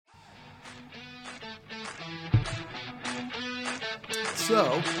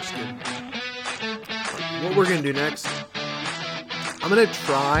So, what we're going to do next, I'm going to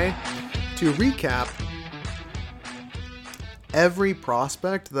try to recap every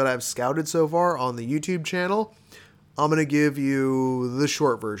prospect that I've scouted so far on the YouTube channel. I'm going to give you the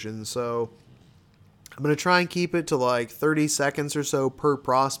short version. So I'm going to try and keep it to like 30 seconds or so per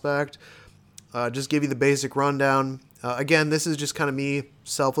prospect. Just give you the basic rundown. Again, this is just kind of me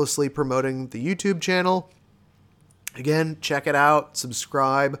selflessly promoting the YouTube channel. Again, check it out,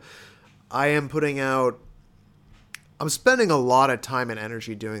 subscribe. I'm spending a lot of time and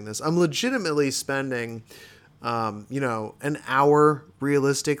energy doing this. I'm legitimately spending, an hour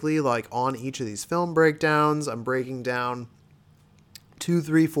realistically, like on each of these film breakdowns. I'm breaking down 2,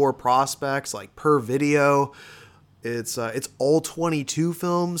 3, 4 prospects like per video. It's all 22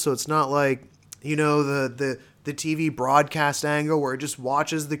 films, so it's not like, the TV broadcast angle where it just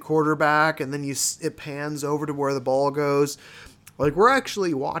watches the quarterback and then it pans over to where the ball goes. Like, we're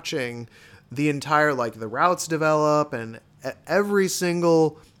actually watching the entire, like, the routes develop, and every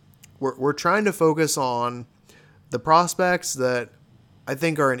single, we're trying to focus on the prospects that I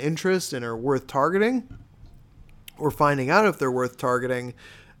think are an interest and are worth targeting, or finding out if they're worth targeting,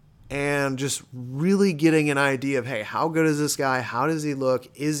 and just really getting an idea of, hey, how good is this guy? How does he look?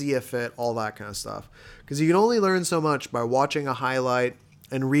 Is he a fit? All that kind of stuff. Because you can only learn so much by watching a highlight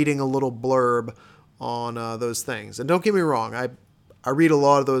and reading a little blurb on those things. And don't get me wrong, I read a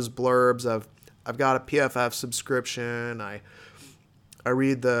lot of those blurbs. I've got a PFF subscription. I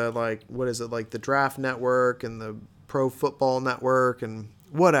read the, the Draft Network and the Pro Football Network and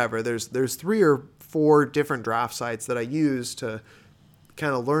whatever. There's 3 or 4 different draft sites that I use to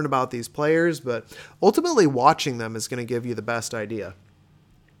kind of learn about these players, but ultimately watching them is going to give you the best idea.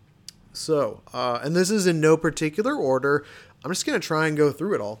 So, and this is in no particular order. I'm just going to try and go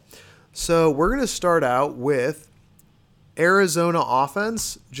through it all. So we're going to start out with Arizona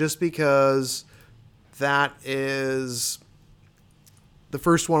offense, just because that is the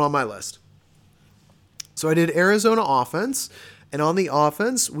first one on my list. So I did Arizona offense, and on the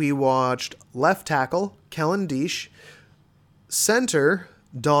offense, we watched left tackle Kellen Diesch, center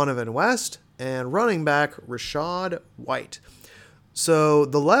Donovan West, and running back Rachaad White. So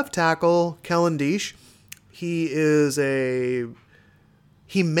the left tackle Kellen Diesch, he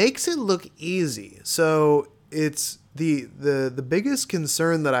makes it look easy. So it's the biggest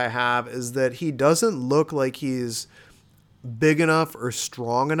concern that I have is that he doesn't look like he's big enough or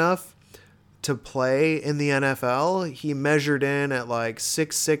strong enough to play in the NFL. He measured in at like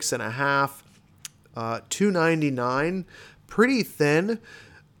 6'6" and a half, 299, pretty thin,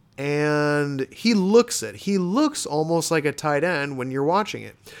 and he looks it. He looks almost like a tight end when you're watching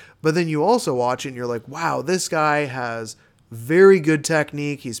it. But then you also watch it and you're like, wow, this guy has very good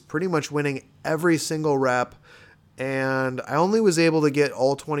technique. He's pretty much winning every single rep. And I only was able to get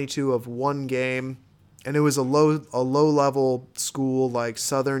all 22 of one game, and it was a low level school like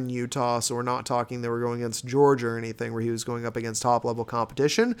Southern Utah. So we're not talking they were going against Georgia or anything where he was going up against top level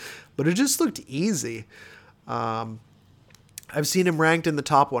competition, but it just looked easy. I've seen him ranked in the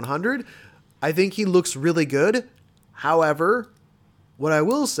top 100. I think he looks really good. However, what I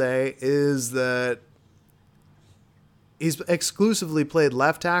will say is that he's exclusively played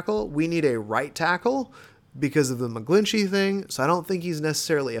left tackle. We need a right tackle because of the McGlinchey thing, so I don't think he's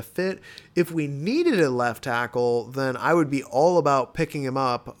necessarily a fit. If we needed a left tackle, then I would be all about picking him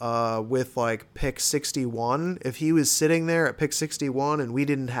up with like pick 61. If he was sitting there at pick 61 and we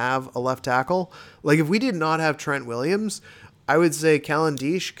didn't have a left tackle, like if we did not have Trent Williams, I would say Kellen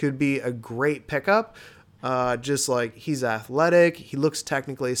Diesch could be a great pickup. Just like he's athletic, he looks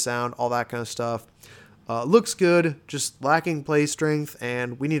technically sound, all that kind of stuff. Looks good, just lacking play strength,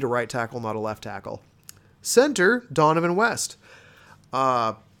 and we need a right tackle, not a left tackle. Center, Donovan West.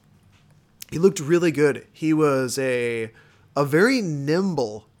 He looked really good. He was a very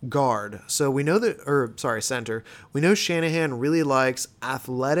nimble guard. So we know center. We know Shanahan really likes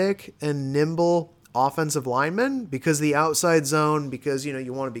athletic and nimble offensive linemen because the outside zone, because,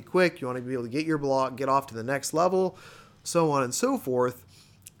 you want to be quick, you want to be able to get your block, get off to the next level, so on and so forth.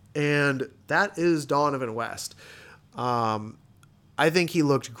 And that is Donovan West. I think he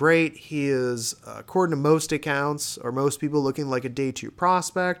looked great. He is, according to most accounts, or most people, looking like a day 2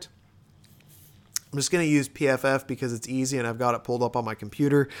 prospect. I'm just going to use PFF because it's easy and I've got it pulled up on my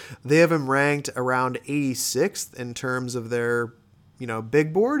computer. They have him ranked around 86th in terms of their,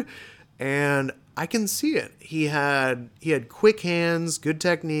 big board. And I can see it. He had quick hands, good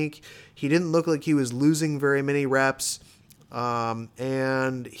technique. He didn't look like he was losing very many reps.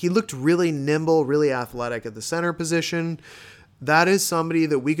 And he looked really nimble, really athletic at the center position. That is somebody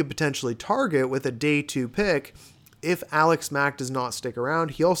that we could potentially target with a day 2 pick if Alex Mack does not stick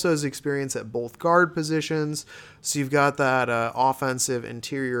around, he also has experience at both guard positions. So you've got that offensive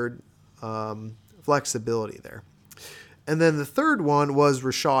interior flexibility there. And then the third one was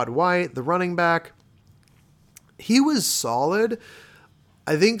Rachaad White, the running back. He was solid.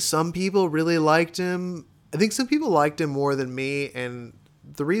 I think some people really liked him. I think some people liked him more than me. And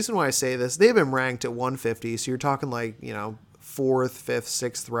the reason why I say this, they have him ranked at 150. So you're talking like, 4th, 5th,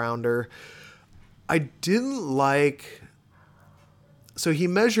 6th rounder. I didn't like... So he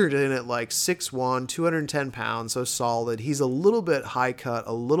measured in at like 6'1", 210 pounds, so solid. He's a little bit high cut,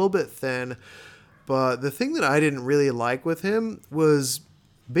 a little bit thin. But the thing that I didn't really like with him was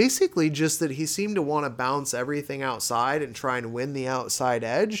basically just that he seemed to want to bounce everything outside and try and win the outside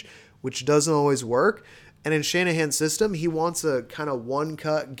edge, which doesn't always work. And in Shanahan's system, he wants a kind of one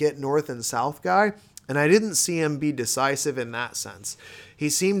cut, get north and south guy. And I didn't see him be decisive in that sense. He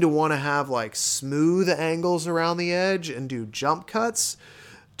seemed to want to have like smooth angles around the edge and do jump cuts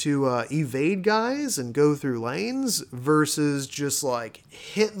to evade guys and go through lanes versus just like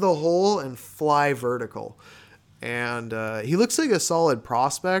hit the hole and fly vertical. And he looks like a solid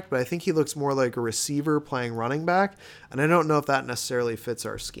prospect, but I think he looks more like a receiver playing running back. And I don't know if that necessarily fits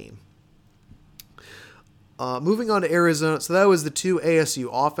our scheme. Moving on to Arizona. So that was the three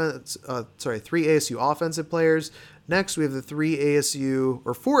ASU offensive players. Next, we have the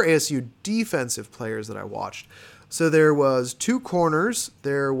four ASU defensive players that I watched. So there was 2 corners.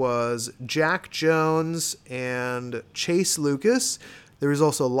 There was Jack Jones and Chase Lucas. There was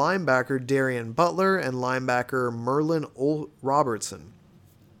also linebacker Darian Butler and linebacker Merlin Robertson.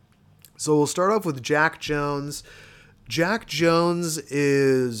 So we'll start off with Jack Jones. Jack Jones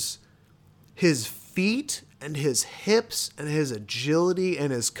is his feet and his hips and his agility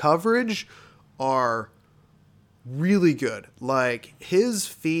and his coverage are really good. Like his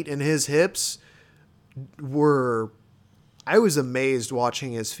feet and his hips I was amazed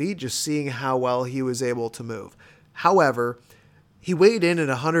watching his feet, just seeing how well he was able to move. However, he weighed in at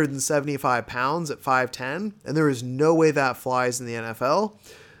 175 pounds at 5'10", and there is no way that flies in the NFL.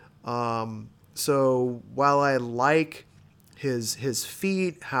 So while I like his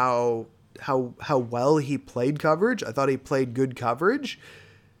feet, how well he played coverage, I thought he played good coverage.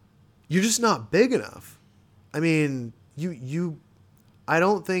 You're just not big enough. I mean, I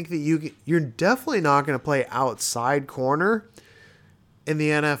don't think that you're definitely not going to play outside corner in the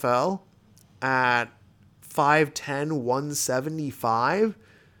NFL at 5'10", 175.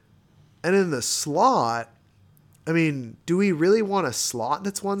 And in the slot, I mean, do we really want a slot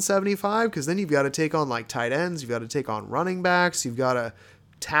that's 175? Because then you've got to take on like tight ends, you've got to take on running backs, you've got to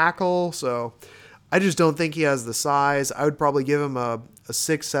tackle. So I just don't think he has the size. I would probably give him a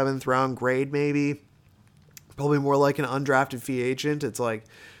 6th, 7th round grade maybe. Probably more like an undrafted free agent. It's like,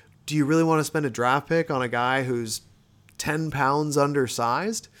 do you really want to spend a draft pick on a guy who's 10 pounds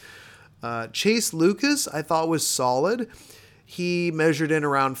undersized? Chase Lucas, I thought was solid. He measured in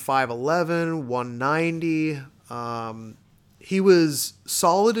around 5'11", 190. He was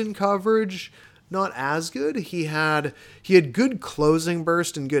solid in coverage, not as good. He had good closing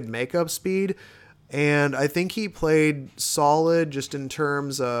burst and good makeup speed. And I think he played solid just in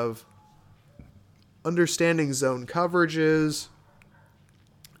terms of understanding zone coverages,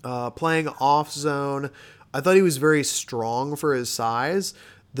 playing off zone. I thought he was very strong for his size.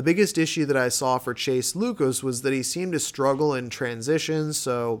 The biggest issue that I saw for Chase Lucas was that he seemed to struggle in transitions.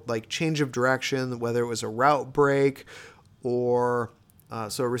 So like change of direction, whether it was a route break or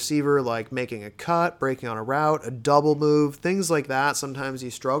so a receiver like making a cut, breaking on a route, a double move, things like that. Sometimes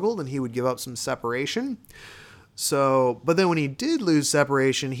he struggled and he would give up some separation. So, but then when he did lose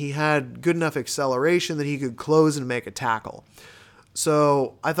separation, he had good enough acceleration that he could close and make a tackle.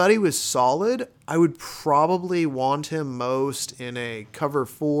 So I thought he was solid. I would probably want him most in a cover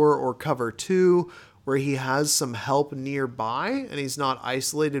 4 or cover 2 where he has some help nearby and he's not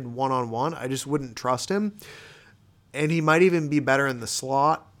isolated one-on-one. I just wouldn't trust him. And he might even be better in the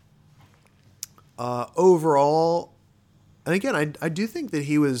slot. Overall, and again, I do think that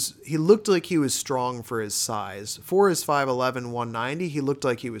he looked like he was strong for his size. For his 5'11", 190, he looked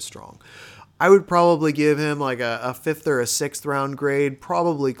like he was strong. I would probably give him like a 5th or a 6th round grade,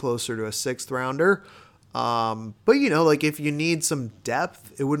 probably closer to a 6th rounder. But like if you need some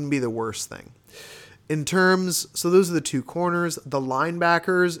depth, it wouldn't be the worst thing. So those are the 2 corners. The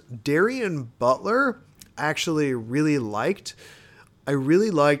linebackers, Darian Butler, actually really liked. I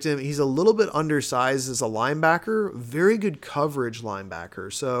really liked him. He's a little bit undersized as a linebacker. Very good coverage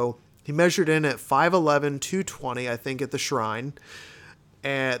linebacker. So he measured in at 5'11", 220, I think, at the Shrine,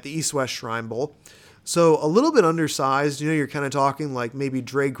 at the East-West Shrine Bowl. So a little bit undersized. You're kind of talking like maybe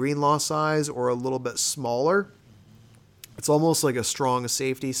Dre Greenlaw size or a little bit smaller. It's almost like a strong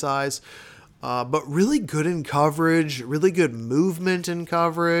safety size. But really good in coverage, really good movement in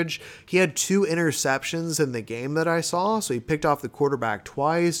coverage. He had 2 interceptions in the game that I saw, so he picked off the quarterback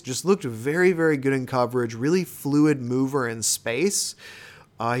twice. Just looked very, very good in coverage, really fluid mover in space.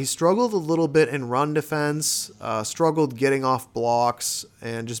 He struggled a little bit in run defense, struggled getting off blocks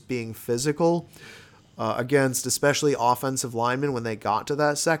and just being physical against especially offensive linemen when they got to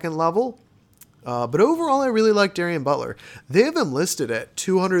that second level. But overall, I really like Darian Butler. They have him listed at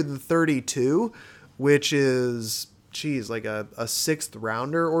 232, which is, like a 6th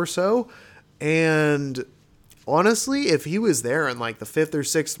rounder or so. And honestly, if he was there in like the 5th or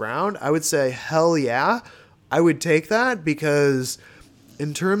 6th round, I would say, hell yeah, I would take that, because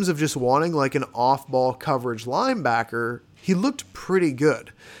in terms of just wanting like an off-ball coverage linebacker, he looked pretty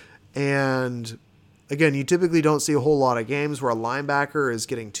good. And again, you typically don't see a whole lot of games where a linebacker is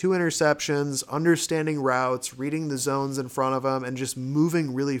getting 2 interceptions, understanding routes, reading the zones in front of him, and just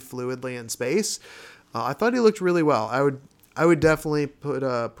moving really fluidly in space. I thought he looked really well. I would definitely put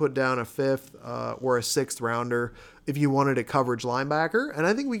down a 5th or a 6th rounder if you wanted a coverage linebacker. And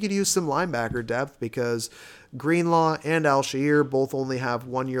I think we could use some linebacker depth, because Greenlaw and Al-Shaair both only have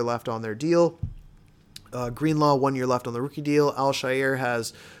 1 year left on their deal. Greenlaw 1 year left on the rookie deal. Al-Shaair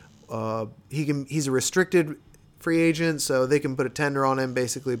has he's a restricted free agent, so they can put a tender on him,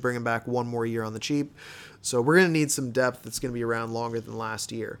 basically bring him back 1 more year on the cheap. So we're going to need some depth that's going to be around longer than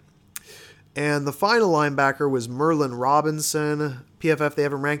last year. And the final linebacker was Merlin Robinson. PFF, they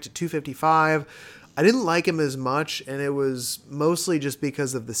have him ranked at 255. I didn't like him as much, and it was mostly just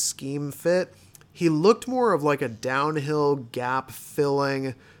because of the scheme fit. He looked more of like a downhill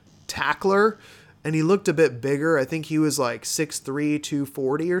gap-filling tackler, and he looked a bit bigger. I think he was like 6'3",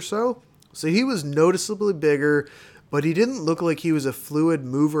 240 or so. So he was noticeably bigger, but he didn't look like he was a fluid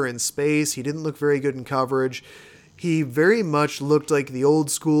mover in space. He didn't look very good in coverage. He very much looked like the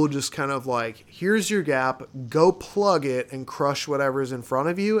old school, just kind of like, here's your gap, go plug it and crush whatever's in front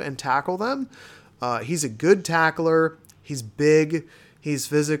of you and tackle them. He's a good tackler. He's big. He's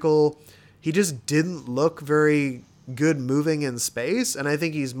physical. He just didn't look very good moving in space, and I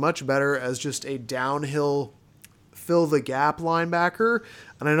think he's much better as just a downhill fill the gap linebacker,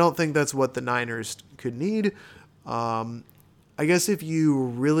 and I don't think that's what the Niners could need. I guess if you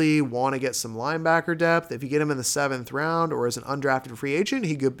really want to get some linebacker depth, if you get him in the 7th round or as an undrafted free agent,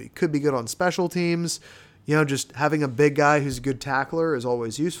 he could be good on special teams. Just having a big guy who's a good tackler is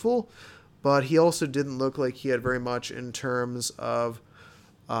always useful, but he also didn't look like he had very much in terms of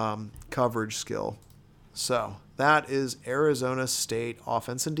coverage skill. So that is Arizona State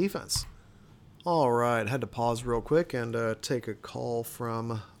offense and defense. All right, had to pause real quick and take a call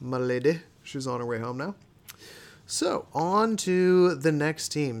from my lady. She's on her way home now. So on to the next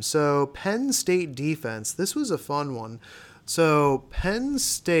team. So Penn State defense. This was a fun one. So Penn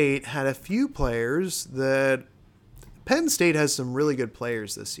State had a few players that Penn State has some really good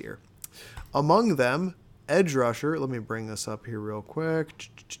players this year. Among them, edge rusher. Let me bring this up here real quick.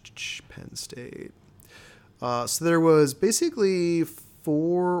 Penn State. So there was basically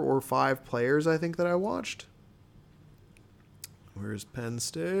 4 or 5 players, I think, that I watched. Where's Penn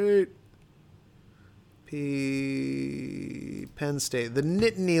State? Penn State. The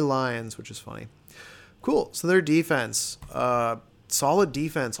Nittany Lions, which is funny. Cool. So their defense. Solid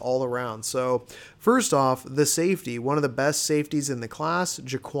defense all around. So first off, the safety. One of the best safeties in the class,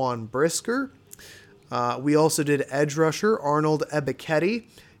 Jaquan Brisker. We also did edge rusher, Arnold Ebiketie.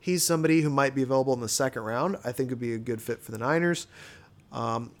 He's somebody who might be available in the 2nd round. I think would be a good fit for the Niners.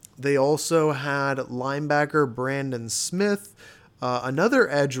 They also had linebacker Brandon Smith, another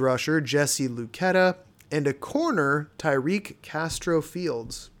edge rusher, Jesse Luketa, and a corner, Tyreek Castro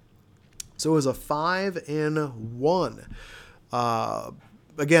Fields. So it was a 5-in-1.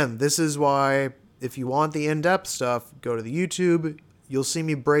 Again, this is why if you want the in-depth stuff, go to the YouTube. You'll see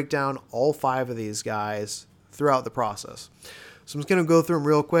me break down all 5 of these guys throughout the process. So I'm just going to go through them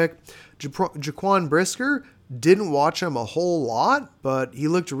real quick. Jaquan Brisker, didn't watch him a whole lot, but he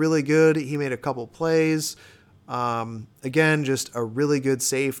looked really good. He made a couple plays. Again, just a really good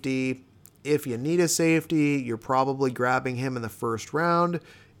safety. If you need a safety, you're probably grabbing him in the 1st round.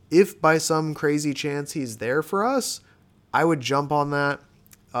 If by some crazy chance he's there for us, I would jump on that.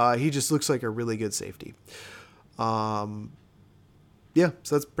 He just looks like a really good safety. So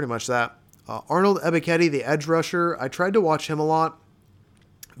that's pretty much that. Arnold Ebiketie, the edge rusher, I tried to watch him a lot.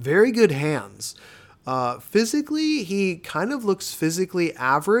 Very good hands. Physically, he kind of looks physically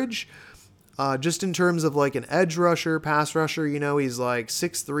average. Just in terms of like an edge rusher, pass rusher, he's like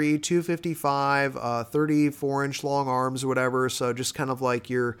 6'3", 255, 34-inch long arms or whatever. So just kind of like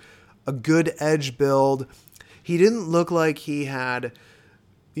a good edge build. He didn't look like he had,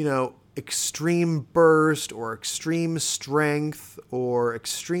 extreme burst or extreme strength or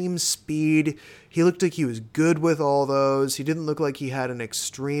extreme speed. He looked like he was good with all those. He didn't look like he had an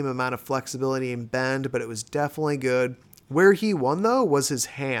extreme amount of flexibility and bend, but it was definitely good. Where he won, though, was his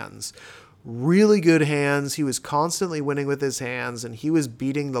hands. Really good hands. He was constantly winning with his hands, and he was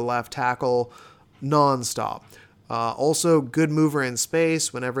beating the left tackle nonstop. Also, good mover in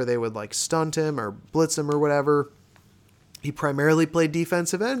space whenever they would stunt him or blitz him or whatever. He primarily played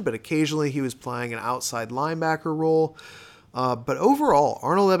defensive end, but occasionally he was playing an outside linebacker role. But overall,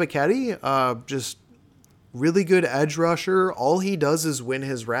 Arnold Ebiketie, just really good edge rusher. All he does is win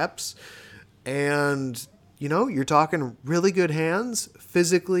his reps. And, you're talking really good hands.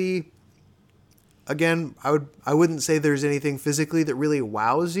 Physically, again, I wouldn't say there's anything physically that really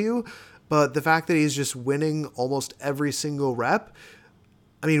wows you. But the fact that he's just winning almost every single rep,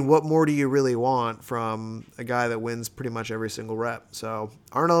 I mean, what more do you really want from a guy that wins pretty much every single rep? So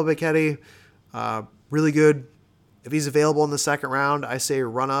Arnold Ebiketie, really good. If he's available in the second round, I say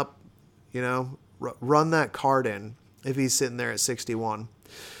run up, run that card in if he's sitting there at 61.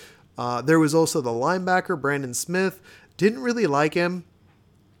 There was also the linebacker, Brandon Smith. Didn't really like him.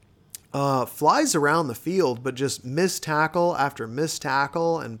 Flies around the field, but just missed tackle after missed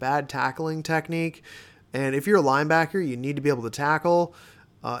tackle and bad tackling technique. And if you're a linebacker, you need to be able to tackle.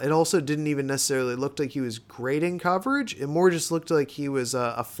 It also didn't even necessarily look like he was great in coverage. It more just looked like he was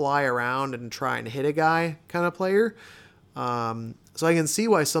a fly around and try and hit a guy kind of player. So I can see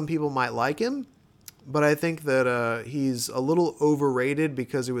why some people might like him, but I think that he's a little overrated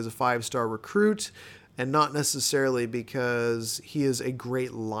because he was a 5-star recruit and not necessarily because he is a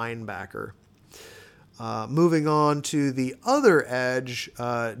great linebacker. Moving on to the other edge,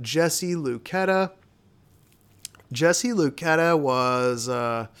 Jesse Luketa. Jesse Luketa was,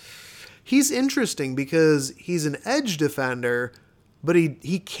 he's interesting because he's an edge defender, but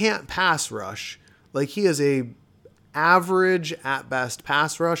he can't pass rush. He is a average at best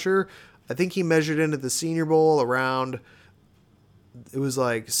pass rusher. I think he measured into the Senior Bowl around, it was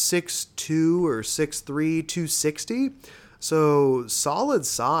 6'2" or 6'3", 260. So solid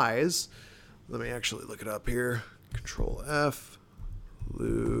size. Let me actually look it up here. Control F.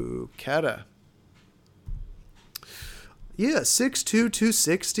 Luketa. Yeah, 6'2",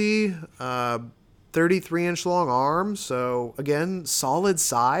 260, 33-inch long arm. So, again, solid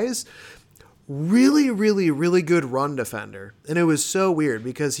size. Really, really, really good run defender. And it was so weird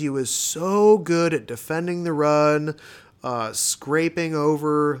because he was so good at defending the run, scraping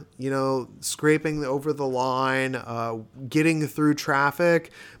over the line, getting through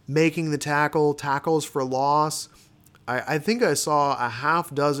traffic, making the tackles for loss. I think I saw a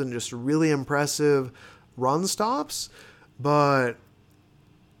half dozen just really impressive run stops. But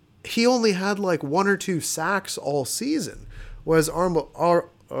he only had 1 or 2 sacks all season, whereas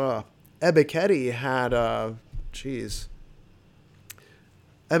Ebiketie had,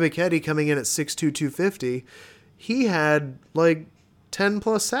 Ebiketie coming in at 6'2", 250, he had 10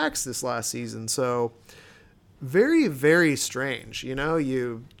 plus sacks this last season. So very, very strange.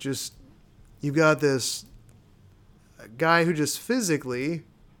 You've got this guy who just physically,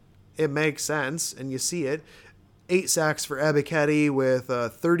 it makes sense and you see it. 8 sacks for Ebiketie with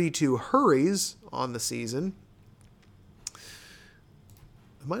 32 hurries on the season.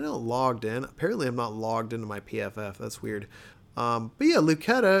 Am I not logged in? Apparently I'm not logged into my PFF. That's weird. But yeah,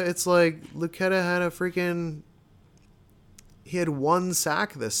 Luketa, it's Luketa had he had 1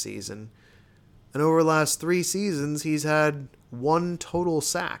 sack this season. And over the last 3 seasons, he's had 1 total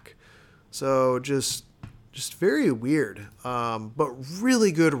sack. So just very weird, but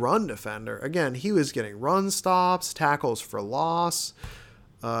really good run defender. Again, he was getting run stops, tackles for loss,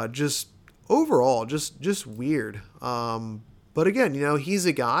 just overall, just weird. But again, he's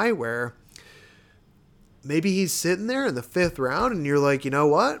a guy where maybe he's sitting there in the 5th round and you're like, you know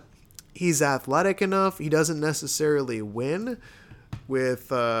what? He's athletic enough. He doesn't necessarily win with,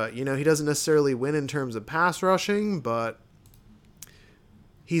 he doesn't necessarily win in terms of pass rushing, but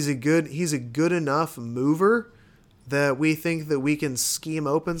he's a good enough mover that we think that we can scheme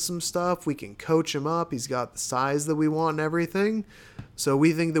open some stuff. We can coach him up. He's got the size that we want and everything. So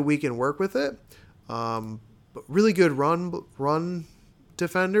we think that we can work with it. But really good run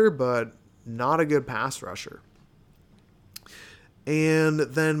defender, but not a good pass rusher. And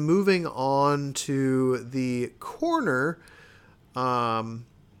then moving on to the corner, and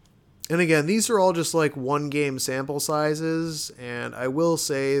again, these are all just 1 game sample sizes. And I will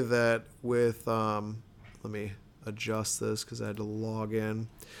say that with, let me adjust this because I had to log in.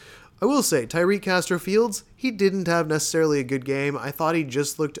 I will say, Tyreek Castro-Fields, he didn't have necessarily a good game. I thought he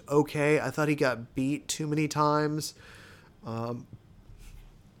just looked okay. I thought he got beat too many times.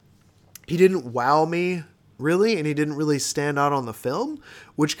 He didn't wow me, really, and he didn't really stand out on the film,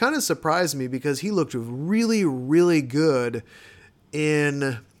 which kind of surprised me because he looked really, really good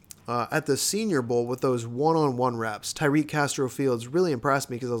in at the Senior Bowl with those one-on-one reps. Tyreek Castro-Fields really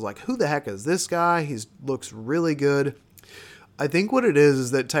impressed me because I was like, who the heck is this guy? He looks really good. I think what it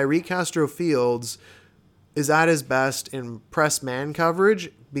is that Tyreek Castro-Fields is at his best in press man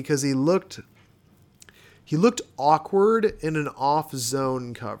coverage because he looked awkward in an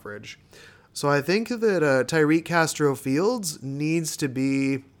off-zone coverage. So I think that Tyreek Castro-Fields needs to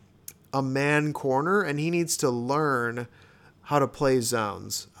be a man corner, and he needs to learn how to play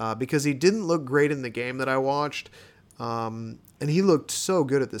zones because he didn't look great in the game that I watched, and he looked so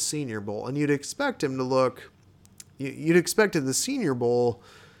good at the Senior Bowl. And you'd expect him to look... You'd expect at the Senior Bowl,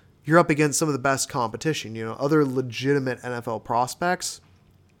 you're up against some of the best competition, other legitimate NFL prospects.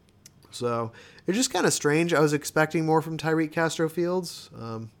 So it's just kind of strange. I was expecting more from Tyreek Castro-Fields,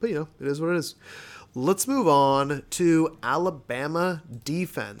 but it is what it is. Let's move on to Alabama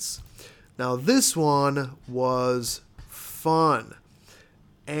defense. Now this one was fun,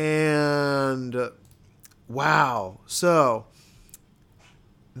 and wow. So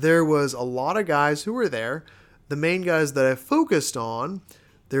there was a lot of guys who were there. The main guys that I focused on,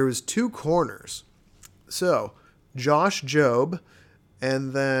 there was 2 corners. So Josh Jobe,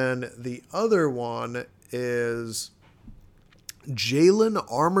 and then the other one is Jalen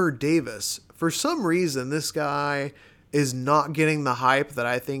Armour-Davis. For some reason, this guy is not getting the hype that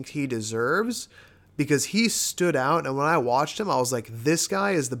I think he deserves because he stood out. And when I watched him, I was like, this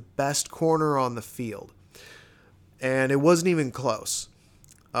guy is the best corner on the field. And it wasn't even close.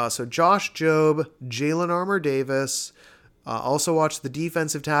 So Josh Jobe, Jalen Armour-Davis. Also watched the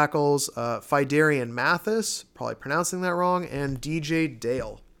defensive tackles, Phidarian Mathis, probably pronouncing that wrong, and DJ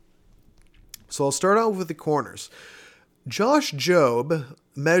Dale. So I'll start out with the corners. Josh Jobe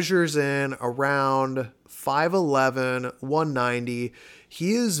measures in around 5'11", 190.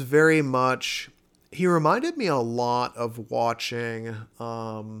 He is very much... He reminded me a lot of watching...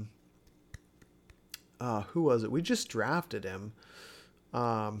 who was it? We just drafted him.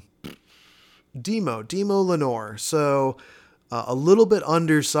 Demo Lenore. So a little bit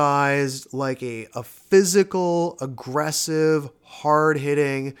undersized, like a physical, aggressive,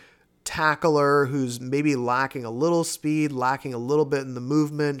 hard-hitting tackler who's maybe lacking a little speed, lacking a little bit in the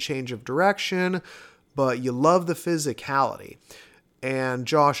movement, change of direction, but you love the physicality. And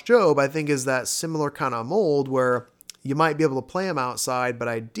Josh Jobe, I think, is that similar kind of mold where you might be able to play him outside, but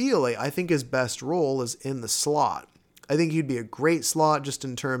ideally, I think his best role is in the slot. I think he'd be a great slot just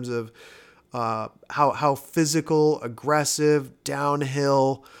in terms of how physical, aggressive,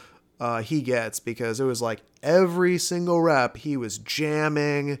 downhill he gets, because it was like every single rep he was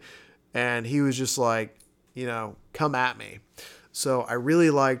jamming and he was just like, come at me. So I really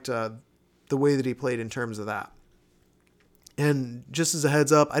liked the way that he played in terms of that. And just as a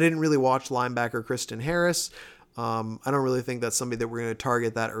heads up, I didn't really watch linebacker Kristen Harris. I don't really think that's somebody that we're going to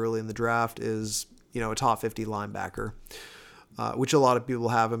target that early in the draft is, a top 50 linebacker. Which a lot of people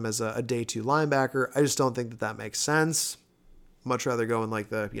have him as a day 2 linebacker. I just don't think that makes sense. Much rather go in like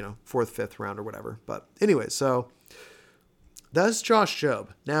the, 4th, 5th round or whatever. But anyway, so that's Josh Jobe.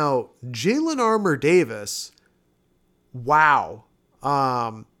 Now, Jalen Armour-Davis, wow.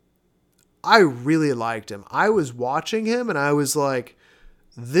 I really liked him. I was watching him and I was like,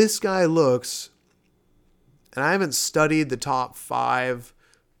 this guy looks, and I haven't studied the top 5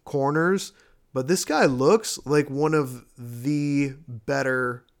 corners, but this guy looks like one of the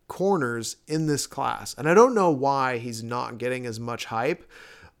better corners in this class. And I don't know why he's not getting as much hype.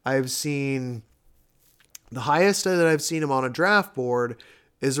 I've seen the highest that I've seen him on a draft board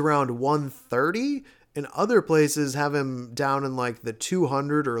is around 130, and other places have him down in like the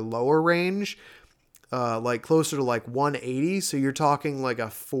 200 or lower range, like closer to like 180. So you're talking like a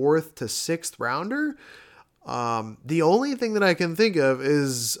 4th to 6th rounder. The only thing that I can think of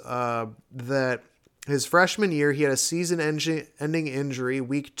is that his freshman year, he had a season-ending injury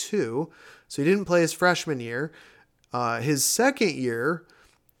week 2, so he didn't play his freshman year. His second year,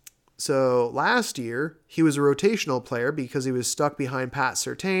 so last year, he was a rotational player because he was stuck behind Pat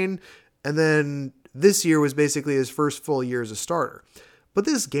Surtain, and then this year was basically his first full year as a starter. But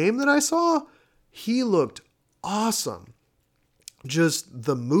this game that I saw, he looked awesome. Just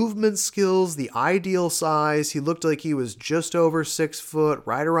the movement skills, the ideal size. He looked like he was just over 6 foot,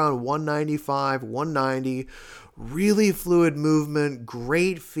 right around 195, 190. Really fluid movement,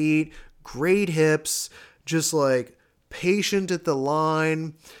 great feet, great hips, just like patient at the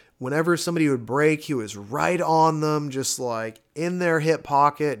line. Whenever somebody would break, he was right on them, just like in their hip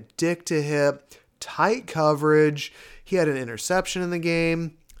pocket, dick to hip, tight coverage. He had an interception in the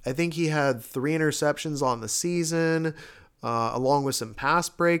game. I think he had 3 interceptions on the season, along with some pass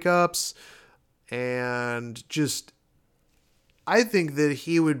breakups. And just, I think that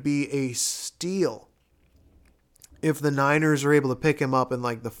he would be a steal if the Niners are able to pick him up in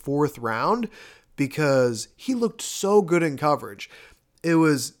like the 4th round, because he looked so good in coverage.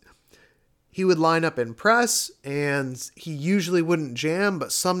 He would line up in press, and he usually wouldn't jam,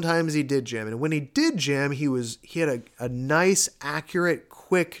 but sometimes he did jam. And when he did jam, he had a nice, accurate,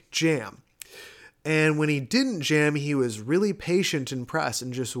 quick jam. And when he didn't jam, he was really patient in press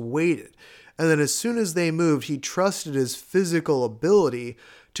and just waited. And then as soon as they moved, he trusted his physical ability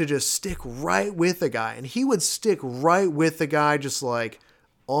to just stick right with the guy. And he would stick right with the guy, just like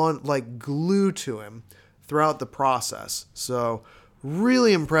glued to him throughout the process. So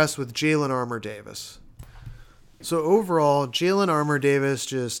really impressed with Jalen Armour-Davis. So overall, Jalen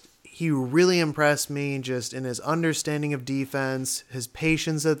Armour-Davis he really impressed me just in his understanding of defense, his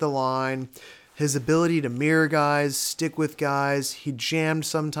patience at the line, his ability to mirror guys, stick with guys. He jammed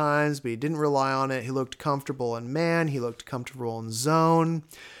sometimes, but he didn't rely on it. He looked comfortable in man. He looked comfortable in zone.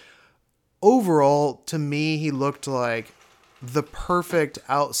 Overall, to me, he looked like the perfect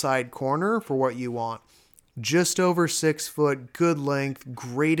outside corner for what you want. Just over 6 foot, good length,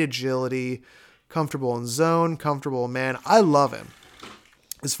 great agility, comfortable in zone, comfortable in man. I love him.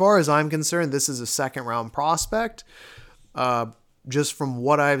 As far as I'm concerned, this is a 2nd round prospect, just from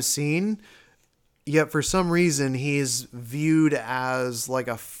what I've seen. Yet for some reason, he's viewed as like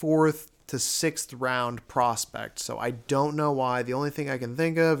a 4th to 6th round prospect. So I don't know why. The only thing I can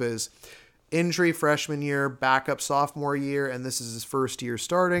think of is injury freshman year, backup sophomore year, and this is his 1st year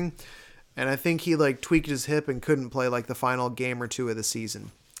starting. And I think he like tweaked his hip and couldn't play like the final game or 2 of the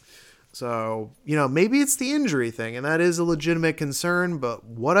season. So, maybe it's the injury thing, and that is a legitimate concern, but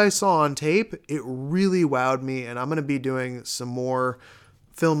what I saw on tape, it really wowed me, and I'm going to be doing some more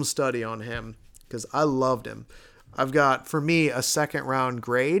film study on him because I loved him. I've got, for me, a 2nd round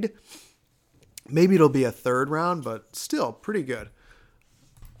grade. Maybe it'll be a 3rd round, but still pretty good.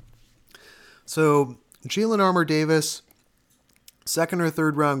 So, Jalen Armour-Davis, 2nd or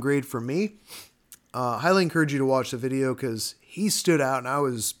 3rd round grade for me. Highly encourage you to watch the video because he stood out and I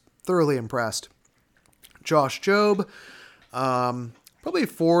was thoroughly impressed. Josh Jobe, probably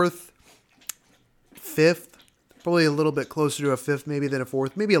 4th, 5th, probably a little bit closer to a 5th maybe than a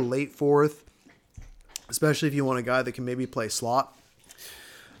 4th, maybe a late 4th, especially if you want a guy that can maybe play slot.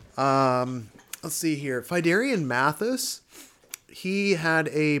 Let's see here. Phidarian Mathis, he had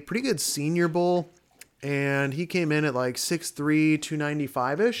a pretty good Senior Bowl, and he came in at like 6'3",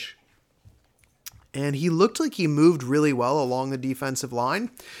 295-ish. And he looked like he moved really well along the defensive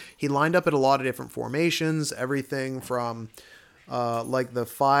line. He lined up at a lot of different formations, everything from like the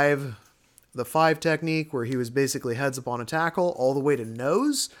five technique, where he was basically heads up on a tackle, all the way to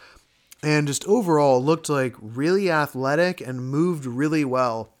nose. And just overall looked like really athletic and moved really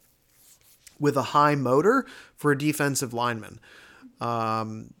well with a high motor for a defensive lineman.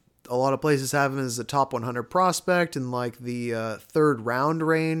 A lot of places have him as a top 100 prospect in like the 3rd round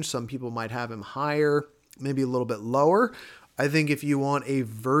range. Some people might have him higher, maybe a little bit lower. I think if you want a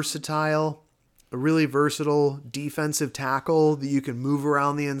really versatile defensive tackle that you can move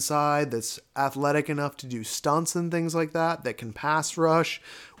around the inside, that's athletic enough to do stunts and things like that, that can pass rush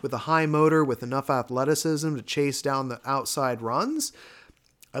with a high motor, with enough athleticism to chase down the outside runs,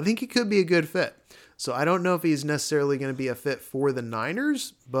 I think he could be a good fit. So I don't know if he's necessarily going to be a fit for the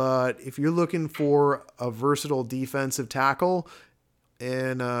Niners, but if you're looking for a versatile defensive tackle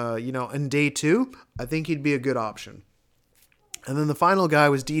in day 2, I think he'd be a good option. And then the final guy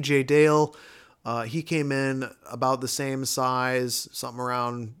was DJ Dale. He came in about the same size, something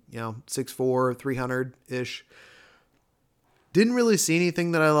around, 6'4", 300-ish. Didn't really see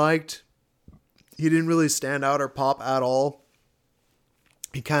anything that I liked. He didn't really stand out or pop at all.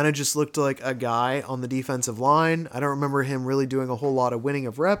 He kind of just looked like a guy on the defensive line. I don't remember him really doing a whole lot of winning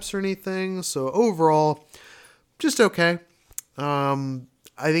of reps or anything. So overall, just okay. I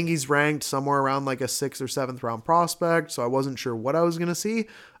think he's ranked somewhere around like a 6th or 7th round prospect. So I wasn't sure what I was going to see.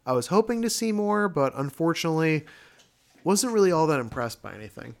 I was hoping to see more, but unfortunately wasn't really all that impressed by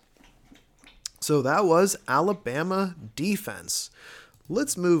anything. So that was Alabama defense.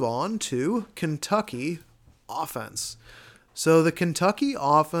 Let's move on to Kentucky offense. So the Kentucky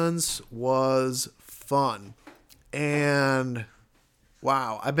offense was fun. And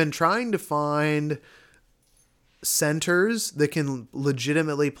wow, I've been trying to find centers that can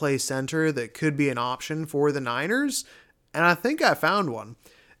legitimately play center that could be an option for the Niners. And I think I found one.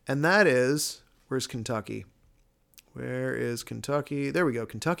 And that is, where's Kentucky? Where is Kentucky? There we go,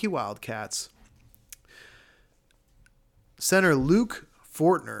 Kentucky Wildcats. Center Luke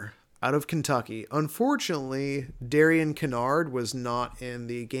Fortner out of Kentucky. Unfortunately, Darian Kennard was not in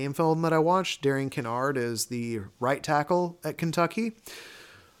the game film that I watched. Darian Kennard is the right tackle at Kentucky.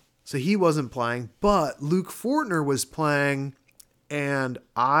 So he wasn't playing, but Luke Fortner was playing, and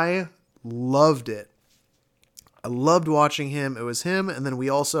I loved it. I loved watching him. It was him, and then we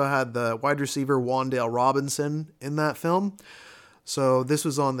also had the wide receiver Wan'Dale Robinson in that film. So this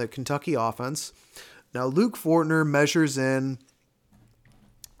was on the Kentucky offense. Now Luke Fortner measures in,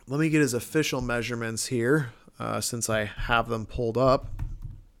 let me get his official measurements here, since I have them pulled up.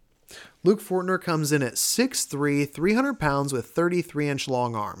 Luke Fortner comes in at 6'3", 300 pounds with 33-inch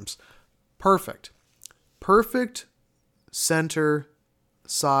long arms. Perfect. Perfect center,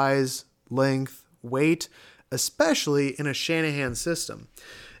 size, length, weight, especially in a Shanahan system.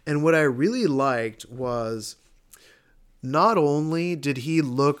 And what I really liked was not only did he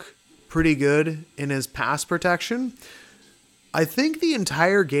look pretty good in his pass protection, I think the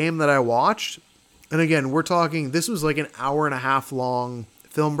entire game that I watched, and again, we're talking, this was like an hour and a half long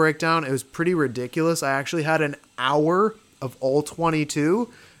film breakdown. It was pretty ridiculous. I actually had an hour of all 22.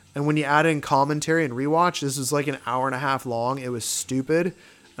 And when you add in commentary and rewatch, this was like an hour and a half long. It was stupid.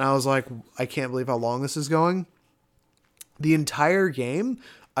 And I was like, I can't believe how long this is going. The entire game,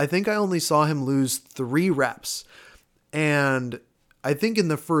 I think I only saw him lose 3 reps. And I think in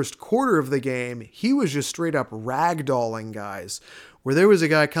the first quarter of the game, he was just straight up ragdolling guys, where there was a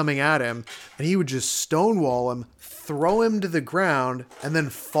guy coming at him and he would just stonewall him, throw him to the ground, and then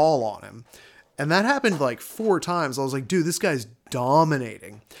fall on him. And that happened like 4 times. I was like, dude, this guy's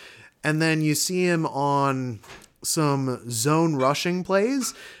dominating. And then you see him on some zone rushing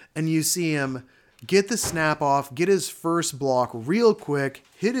plays, and you see him get the snap off, get his first block real quick,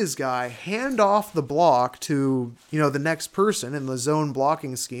 hit his guy, hand off the block to, the next person in the zone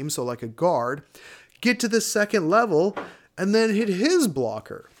blocking scheme, so like a guard, get to the second level, and then hit his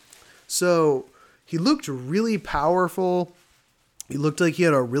blocker. So he looked really powerful. He looked like he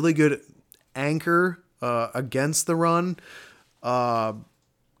had a really good anchor against the run.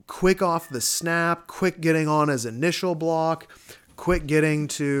 Quick off the snap, quick getting on his initial block, quick getting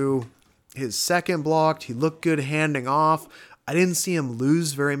to his second block. He looked good handing off. I didn't see him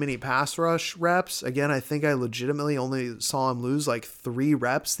lose very many pass rush reps. Again, I think I legitimately only saw him lose like 3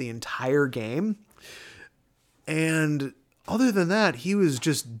 reps the entire game. And other than that, he was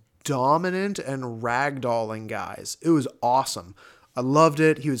just dominant and ragdolling guys. It was awesome. I loved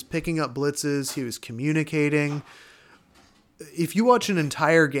it. He was picking up blitzes. He was communicating. If you watch an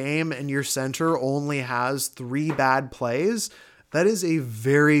entire game and your center only has 3 bad plays, that is a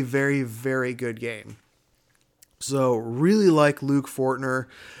very, very, very good game. So really like Luke Fortner.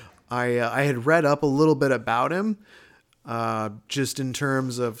 I had read up a little bit about him, just in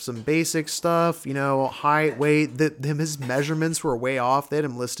terms of some basic stuff, height, weight. His measurements were way off. They had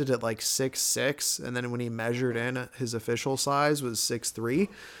him listed at like 6'6", and then when he measured in, his official size was 6'3",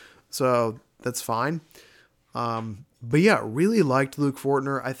 so that's fine. But yeah, really liked Luke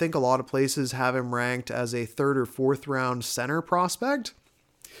Fortner. I think a lot of places have him ranked as a 3rd or 4th round center prospect,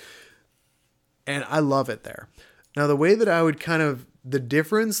 and I love it there. Now, the way that I would the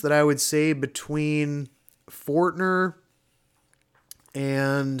difference that I would say between Fortner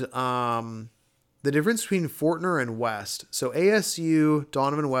and the difference between Fortner and West. So ASU,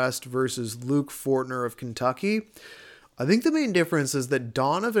 Donovan West versus Luke Fortner of Kentucky. I think the main difference is that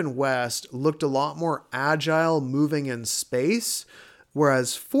Donovan West looked a lot more agile moving in space,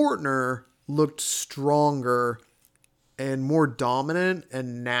 whereas Fortner looked stronger and more dominant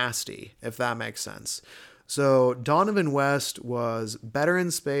and nasty, if that makes sense. So Donovan West was better in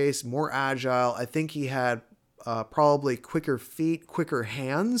space, more agile. I think he had probably quicker feet, quicker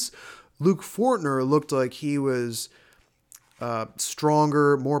hands. Luke Fortner looked like he was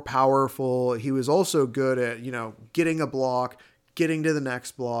stronger, more powerful. He was also good at, getting a block, getting to the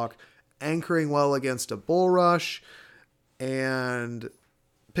next block, anchoring well against a bull rush, and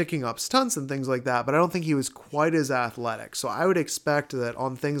picking up stunts and things like that, but I don't think he was quite as athletic. So I would expect that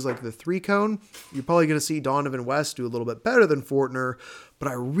on things like the 3-cone, you're probably going to see Donovan West do a little bit better than Fortner, but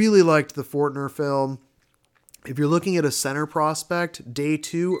I really liked the Fortner film. If you're looking at a center prospect, day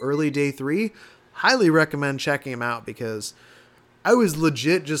 2, early day 3, highly recommend checking him out, because I was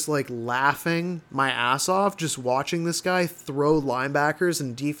legit just like laughing my ass off just watching this guy throw linebackers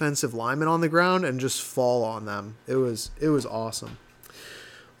and defensive linemen on the ground and just fall on them. It was awesome.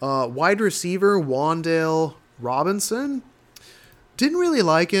 Wide receiver Wan'Dale Robinson Didn't really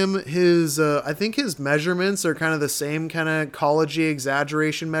like him. I think his measurements are kind of the same kind of collegey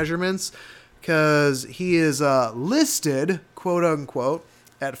exaggeration measurements, because he is listed, quote unquote,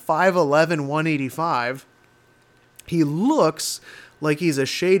 at 5'11", 185. He looks like he's a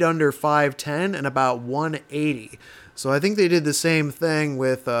shade under 5'10" and about 180. So I think they did the same thing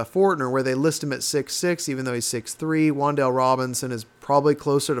with Fortner, where they list him at 6'6", even though he's 6'3". Wan'Dale Robinson is probably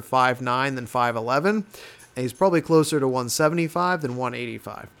closer to 5'9" than 5'11", and he's probably closer to 175 than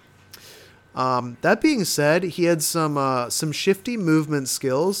 185. That being said, he had some shifty movement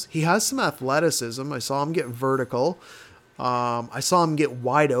skills. He has some athleticism. I saw him get vertical. I saw him get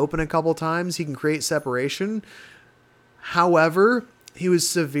wide open a couple times. He can create separation. However, he was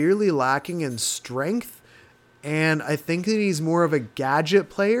severely lacking in strength, and I think that he's more of a gadget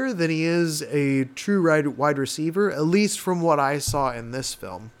player than he is a true wide receiver, at least from what I saw in this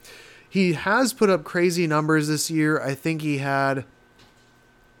film. He has put up crazy numbers this year. I think he had...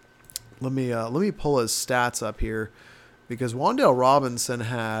 Let me pull his stats up here, because Wan'Dale Robinson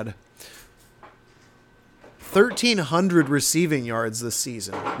had 1,300 receiving yards this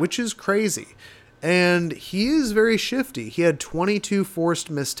season, which is crazy. And he is very shifty. He had 22 forced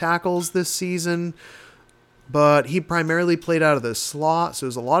missed tackles this season, but he primarily played out of the slot. So it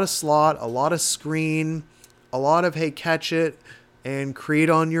was a lot of slot, a lot of screen, a lot of, hey, catch it and create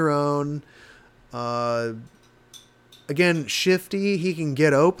on your own. Again, shifty, he can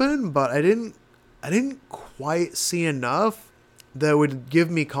get open, but I didn't quite see enough that would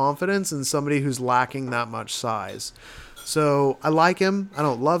give me confidence in somebody who's lacking that much size. So I like him. I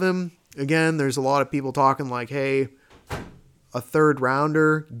don't love him. Again, there's a lot of people talking like, hey, a third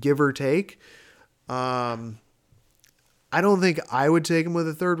rounder, give or take. I don't think I would take him with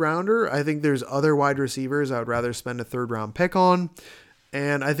a third rounder. I think there's other wide receivers I would rather spend a third round pick on.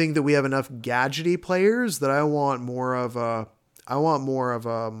 And I think that we have enough gadgety players that I want a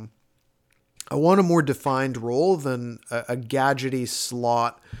more defined role than a gadgety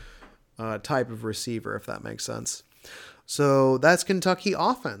slot type of receiver, if that makes sense. So that's Kentucky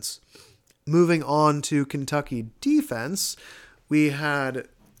offense. Moving on to Kentucky defense, we had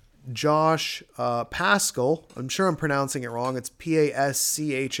Josh Paschal. I'm sure I'm pronouncing it wrong. It's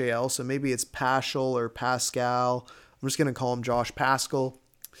Paschal, so maybe it's Paschal or Pascal. I'm just going to call him Josh Paschal.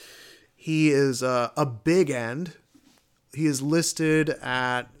 He is a big end. He is listed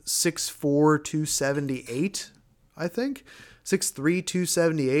at 6'4", 278, I think. 6'3",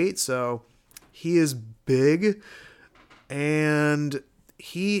 278, so he is big. And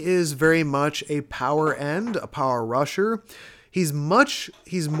he is very much a power end, a power rusher. He's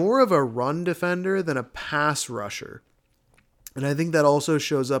more of a run defender than a pass rusher. And I think that also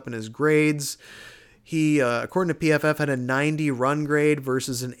shows up in his grades. He, according to PFF, had a 90 run grade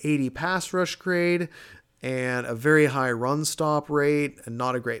versus an 80 pass rush grade, and a very high run stop rate and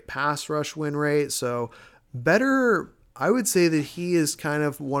not a great pass rush win rate. So better, I would say that he is kind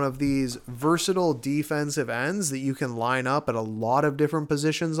of one of these versatile defensive ends that you can line up at a lot of different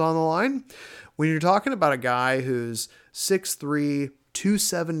positions on the line. When you're talking about a guy who's 6'3",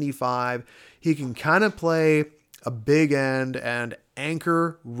 275, he can kind of play a big end and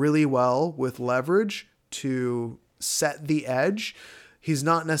anchor really well with leverage to set the edge. He's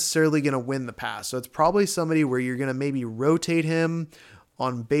not necessarily going to win the pass. So it's probably somebody where you're going to maybe rotate him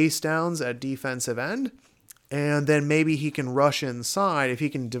on base downs at defensive end, and then maybe he can rush inside if he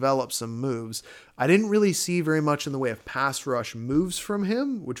can develop some moves. I didn't really see very much in the way of pass rush moves from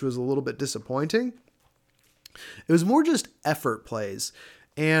him, which was a little bit disappointing. It was more just effort plays.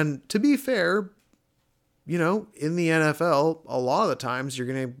 And to be fair, you know, in the NFL, a lot of the times you're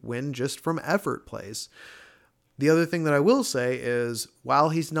going to win just from effort plays. The other thing that I will say is, while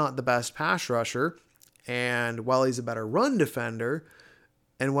he's not the best pass rusher, and while he's a better run defender,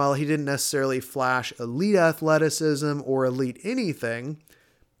 and while he didn't necessarily flash elite athleticism or elite anything,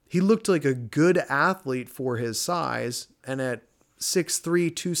 he looked like a good athlete for his size. And at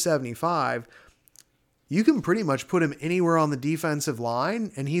 6'3", 275, you can pretty much put him anywhere on the defensive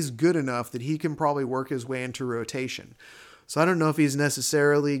line, and he's good enough that he can probably work his way into rotation. So I don't know if he's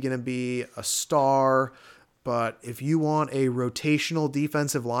necessarily going to be a star, but if you want a rotational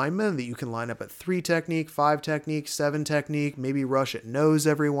defensive lineman that you can line up at 3 technique, 5 technique, 7 technique, maybe rush at nose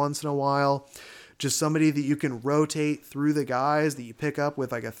every once in a while, just somebody that you can rotate through the guys that you pick up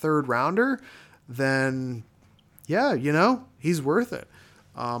with like a third rounder, then yeah, you know, he's worth it.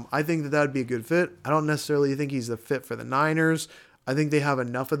 I think that would be a good fit. I don't necessarily think he's the fit for the Niners. I think they have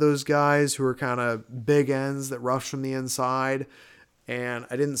enough of those guys who are kind of big ends that rush from the inside, and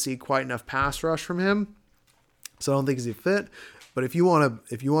I didn't see quite enough pass rush from him. So I don't think he's a fit. But if you want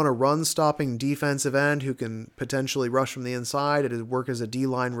to run stopping defensive end who can potentially rush from the inside and work as a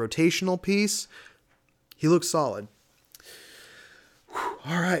D-line rotational piece, he looks solid. Whew.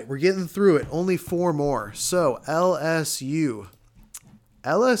 All right, we're getting through it. Only 4 more. So LSU.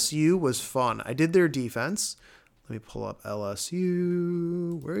 LSU was fun. I did their defense. Let me pull up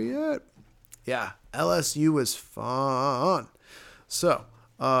LSU. Where are you at? Yeah, LSU was fun. So,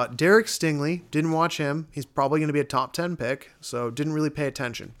 Derek Stingley, didn't watch him. He's probably going to be a top 10 pick, so didn't really pay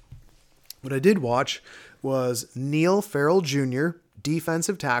attention. What I did watch was Neil Farrell Jr.,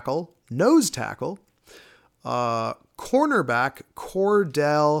 defensive tackle, nose tackle, cornerback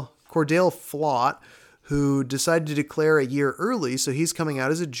Cordell Flott, who decided to declare a year early, so he's coming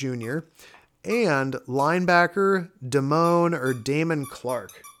out as a junior, and linebacker Damon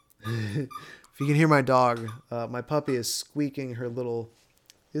Clark. If you can hear my dog, my puppy is squeaking her little,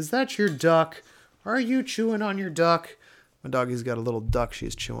 "Is that your duck? Are you chewing on your duck?" My doggy's got a little duck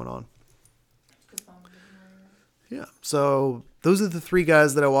she's chewing on. Yeah, so those are the 3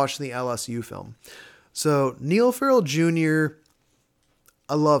 guys that I watched in the LSU film. So Neil Farrell Jr.,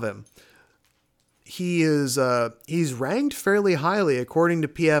 I love him. He's ranked fairly highly according to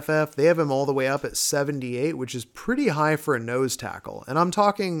PFF. They have him all the way up at 78, which is pretty high for a nose tackle. And I'm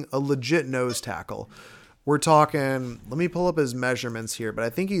talking a legit nose tackle. We're talking, let me pull up his measurements here, but I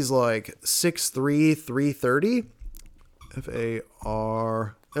think he's like 6'3", 330.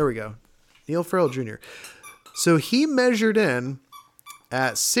 F-A-R, there we go. Neil Farrell Jr. So he measured in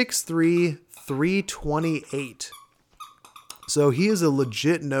at 6'3", 328. So he is a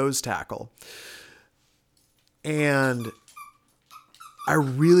legit nose tackle. And I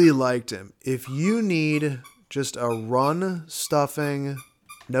really liked him. If you need just a run stuffing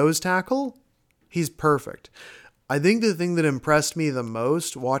nose tackle, he's perfect. I think the thing that impressed me the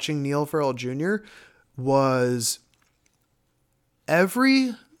most watching Neil Farrell Jr. was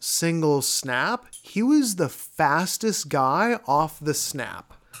every single snap, he was the fastest guy off the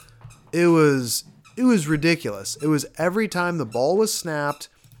snap. It was ridiculous. It was every time the ball was snapped,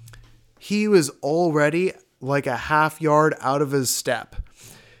 he was already like a half yard out of his step.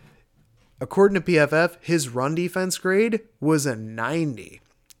 According to PFF, his run defense grade was a 90.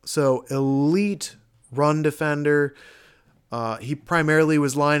 So elite run defender. He primarily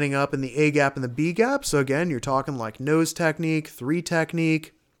was lining up in the A gap and the B gap. So again, you're talking like nose technique, 3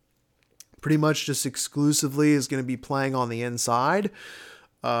 technique. Pretty much just exclusively is going to be playing on the inside.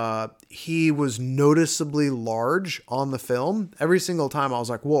 He was noticeably large on the film. Every single time I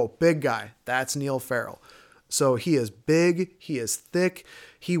was like, whoa, big guy. That's Neil Farrell. So he is big, he is thick,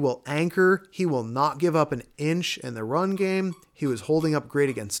 he will anchor, he will not give up an inch in the run game. He was holding up great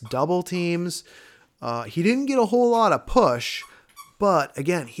against double teams. He didn't get a whole lot of push, but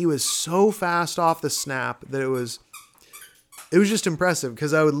again, he was so fast off the snap that it was just impressive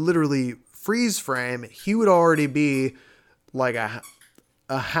because I would literally freeze frame. He would already be like a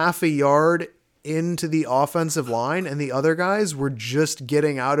half a yard into the offensive line, and the other guys were just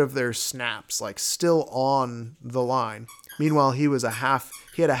getting out of their snaps, like still on the line. Meanwhile, he had a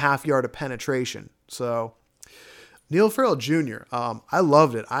half yard of penetration. So Neil Farrell Jr., I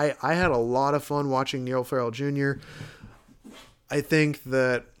loved it. I had a lot of fun watching Neil Farrell Jr. I think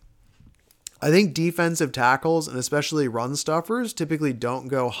defensive tackles and especially run stuffers typically don't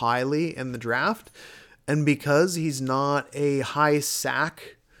go highly in the draft. And because he's not a high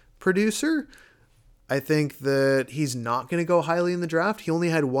sack producer, I think that he's not going to go highly in the draft. He only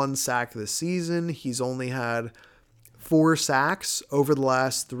had 1 sack this season. He's only had 4 sacks over the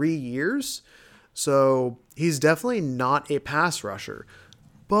last 3 years. So he's definitely not a pass rusher.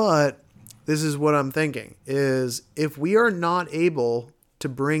 But this is what I'm thinking, is if we are not able to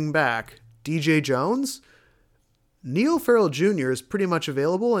bring back DJ Jones, Neil Farrell Jr. is pretty much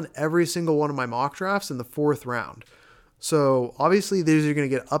available in every single one of my mock drafts in the 4th round. So obviously these are going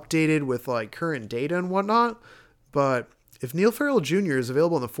to get updated with like current data and whatnot. But if Neil Farrell Jr. is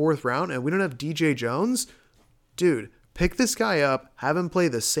available in the 4th round and we don't have DJ Jones, dude, pick this guy up, have him play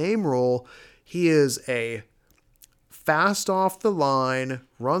the same role. He is a fast off the line,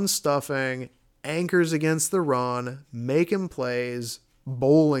 run stuffing, anchors against the run, making plays,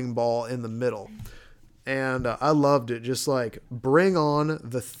 bowling ball in the middle. And I loved it. Just like bring on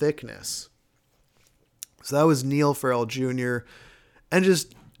the thickness. So that was Neil Farrell Jr. And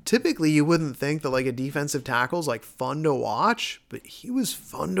just typically you wouldn't think that like a defensive tackle is like fun to watch, but he was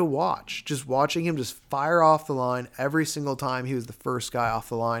fun to watch. Just watching him just fire off the line every single time he was the first guy off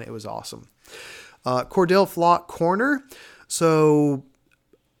the line. It was awesome. Cordell Flott, corner. So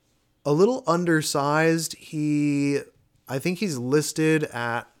a little undersized. I think he's listed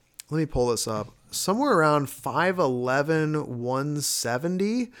at, let me pull this up. somewhere around 5'11",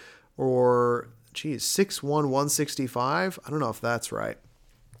 170, or 6'1", 165. I don't know if that's right.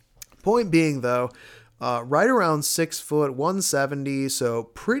 Point being, though, right around 6 foot, 170, so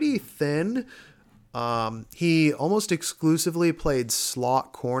pretty thin. He almost exclusively played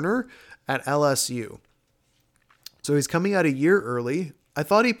slot corner at LSU. So he's coming out a year early. I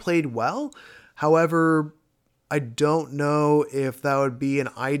thought he played well. However, I don't know if that would be an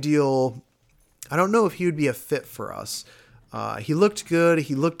ideal... I don't know if he would be a fit for us. He looked good.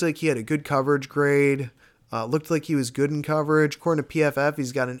 He looked like he had a good coverage grade. Looked like he was good in coverage. According to PFF,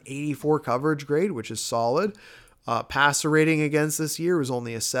 he's got an 84 coverage grade, which is solid. Passer rating against this year was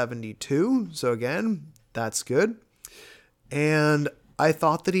only a 72. So again, that's good. And I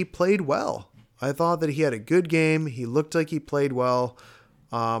thought that he played well. I thought that he had a good game. He looked like he played well.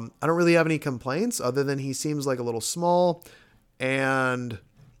 I don't really have any complaints other than he seems like a little small. And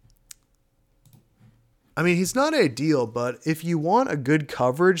I mean, he's not ideal, but if you want a good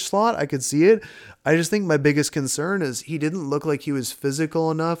coverage slot, I could see it. I just think my biggest concern is he didn't look like he was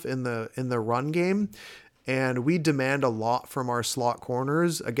physical enough in the run game. And we demand a lot from our slot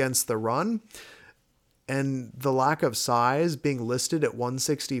corners against the run. And the lack of size being listed at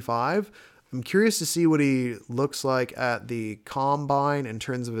 165, I'm curious to see what he looks like at the combine in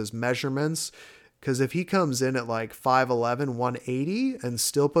terms of his measurements. Because if he comes in at like 5'11", 180 and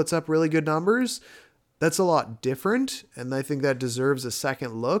still puts up really good numbers, that's a lot different. And I think that deserves a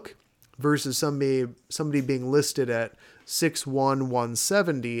second look versus somebody being listed at 6'1",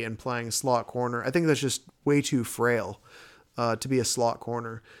 170 and playing slot corner. I think that's just way too frail to be a slot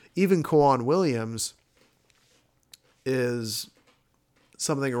corner. Even Kwan Williams is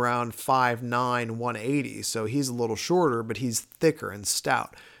something around 5'9", 180. So he's a little shorter, but he's thicker and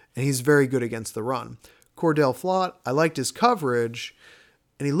stout. And he's very good against the run. Cordell Flott, I liked his coverage,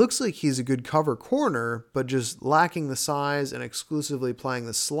 and he looks like he's a good cover corner, but just lacking the size and exclusively playing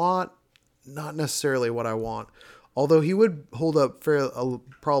the slot, not necessarily what I want. Although he would hold up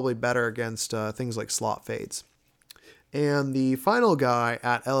probably better against things like slot fades. And the final guy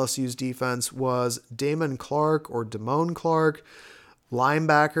at LSU's defense was Damone Clark,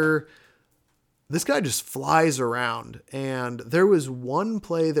 linebacker. This guy just flies around. And there was one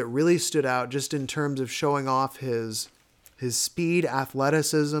play that really stood out just in terms of showing off his speed,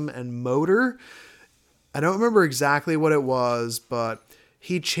 athleticism, and motor. I don't remember exactly what it was, but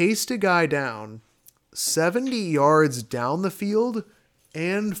he chased a guy down 70 yards down the field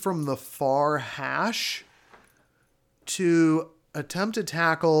and from the far hash to attempt a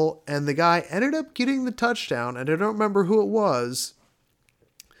tackle, and the guy ended up getting the touchdown, and I don't remember who it was,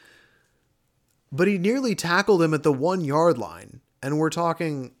 but he nearly tackled him at the 1 yard line, and we're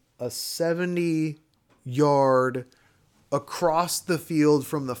talking a 70-yard across the field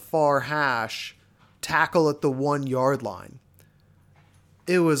from the far hash tackle at the 1 yard line.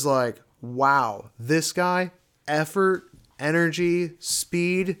 It was like, wow, this guy, effort, energy,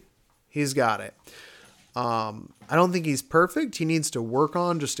 speed, he's got it. I don't think he's perfect. He needs to work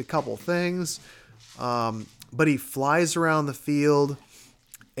on just a couple things. But he flies around the field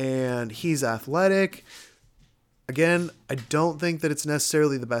and he's athletic. Again, I don't think that it's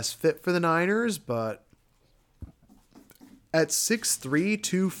necessarily the best fit for the Niners, but at 6'3",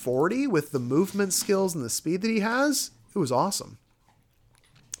 240 with the movement skills and the speed that he has, it was awesome.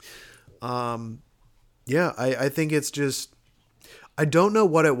 I think it's just, I don't know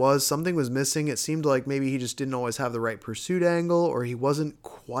what it was. Something was missing. It seemed like maybe he just didn't always have the right pursuit angle, or he wasn't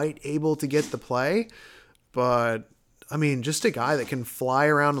quite able to get the play. But I mean, just a guy that can fly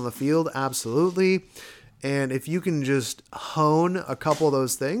around on the field. Absolutely. And if you can just hone a couple of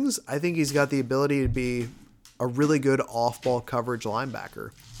those things, I think he's got the ability to be a really good off-ball coverage linebacker.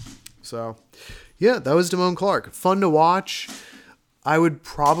 So yeah, that was Damone Clark. Fun to watch. I would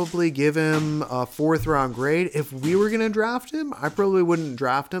probably give him a 4th round grade. If we were going to draft him, I probably wouldn't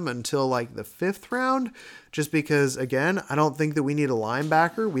draft him until like the 5th round, just because, again, I don't think that we need a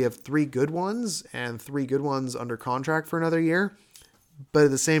linebacker. We have 3 good ones and 3 good ones under contract for another year. But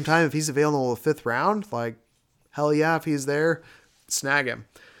at the same time, if he's available in the 5th round, like, hell yeah, if he's there, snag him,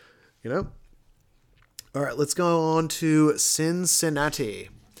 you know? All right, let's go on to Cincinnati.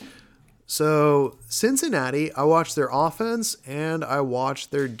 So Cincinnati, I watched their offense and I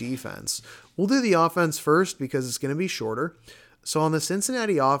watched their defense. We'll do the offense first because it's going to be shorter. So on the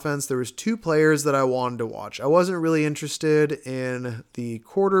Cincinnati offense, there was 2 players that I wanted to watch. I wasn't really interested in the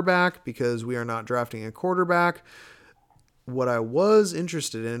quarterback because we are not drafting a quarterback. What I was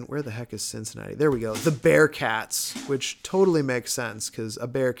interested in, where the heck is Cincinnati? There we go. The Bearcats, which totally makes sense because a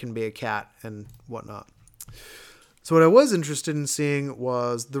bear can be a cat and whatnot. So what I was interested in seeing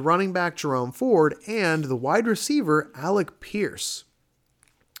was the running back Jerome Ford and the wide receiver Alec Pierce.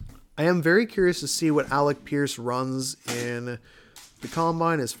 I am very curious to see what Alec Pierce runs in the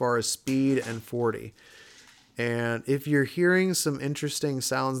combine as far as speed and 40. And if you're hearing some interesting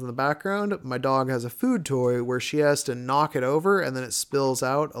sounds in the background, my dog has a food toy where she has to knock it over and then it spills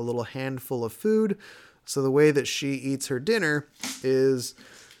out a little handful of food. So the way that she eats her dinner is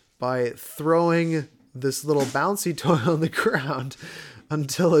by throwing this little bouncy toy on the ground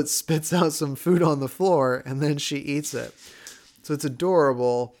until it spits out some food on the floor, and then she eats it. So it's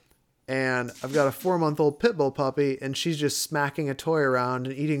adorable. And I've got a 4-month-old pit bull puppy, and she's just smacking a toy around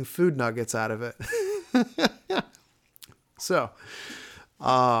and eating food nuggets out of it. So,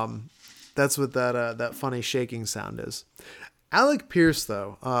 that's what that funny shaking sound is. Alec Pierce,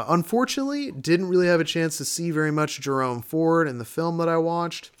 though, unfortunately, didn't really have a chance to see very much Jerome Ford in the film that I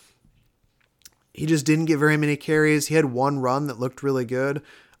watched. He just didn't get very many carries. He had one run that looked really good.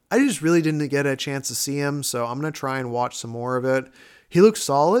 I just really didn't get a chance to see him, so I'm going to try and watch some more of it. He looked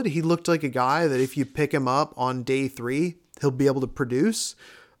solid. He looked like a guy that if you pick him up on day 3, he'll be able to produce.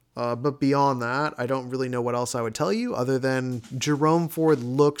 But beyond that, I don't really know what else I would tell you other than Jerome Ford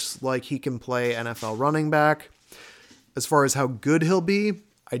looks like he can play NFL running back. As far as how good he'll be,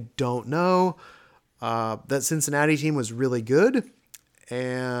 I don't know. That Cincinnati team was really good.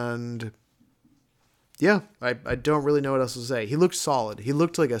 And yeah, I don't really know what else to say. He looked solid. He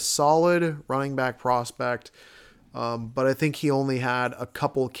looked like a solid running back prospect. But I think he only had a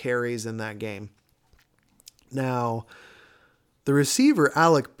couple carries in that game. Now, the receiver,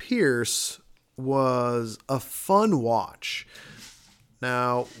 Alec Pierce, was a fun watch.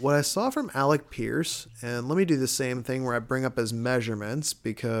 Now, what I saw from Alec Pierce, and let me do the same thing where I bring up his measurements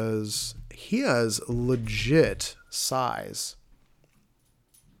because he has legit size.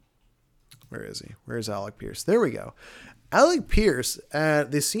 Where is he? Where's Alec Pierce? There we go. Alec Pierce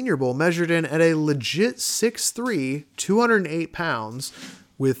at the Senior Bowl measured in at a legit 6'3", 208 pounds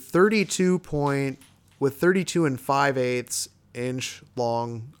with 32 and 5/8 inch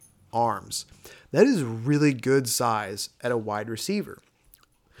long arms. That is really good size at a wide receiver.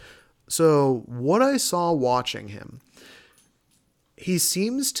 So what I saw watching him, he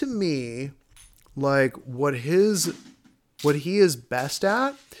seems to me like what he is best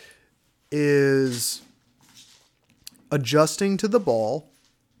at is adjusting to the ball,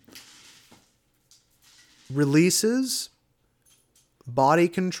 releases, body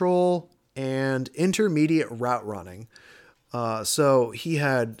control, and intermediate route running. So he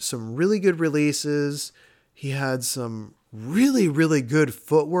had some really good releases. He had some really, really good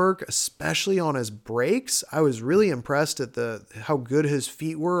footwork, especially on his breaks. I was really impressed at how good his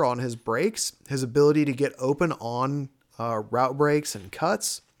feet were on his breaks, his ability to get open on route breaks and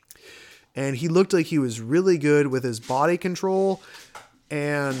cuts. And he looked like he was really good with his body control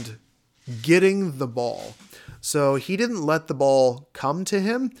and getting the ball. So he didn't let the ball come to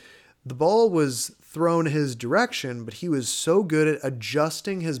him. The ball was thrown his direction, but he was so good at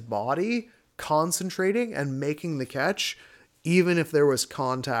adjusting his body, concentrating, and making the catch, even if there was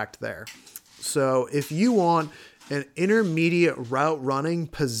contact there. So if you want an intermediate route running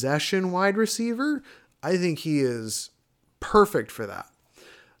possession wide receiver, I think he is perfect for that.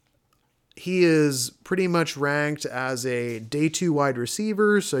 He is pretty much ranked as a day 2 wide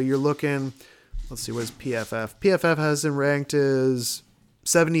receiver. So you're looking, let's see, what is PFF? PFF has him ranked as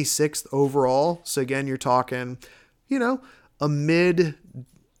 76th overall. So again, you're talking, a mid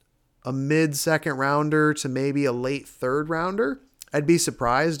second rounder to maybe a late third rounder. I'd be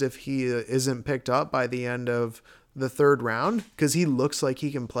surprised if he isn't picked up by the end of the 3rd round because he looks like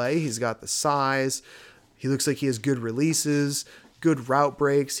he can play. He's got the size. He looks like he has good releases, good route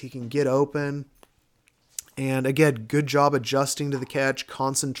breaks. He can get open. And again, good job adjusting to the catch,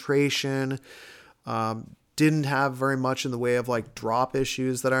 concentration. Didn't have very much in the way of like drop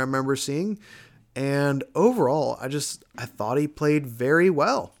issues that I remember seeing. And overall, I thought he played very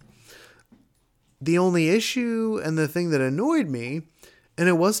well. The only issue and the thing that annoyed me, and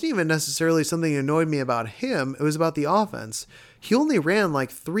it wasn't even necessarily something that annoyed me about him, it was about the offense. He only ran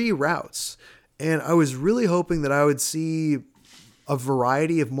like 3 routes. And I was really hoping that I would see a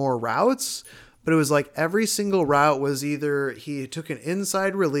variety of more routes, but it was like every single route was either he took an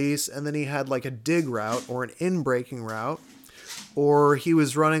inside release and then he had like a dig route or an in-breaking route, or he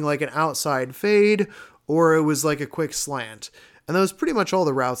was running like an outside fade, or it was like a quick slant. And that was pretty much all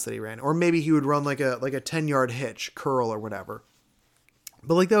the routes that he ran. Or maybe he would run like a 10-yard hitch, curl or whatever.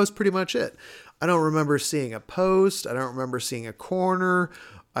 But like that was pretty much it. I don't remember seeing a post. I don't remember seeing a corner.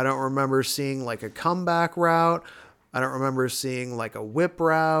 I don't remember seeing like a comeback route. I don't remember seeing like a whip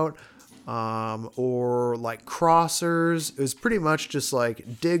route. or like crossers. It was pretty much just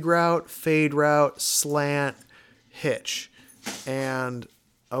like dig route, fade route, slant, hitch. And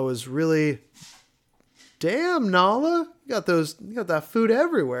I was really, damn, Nala, you got that food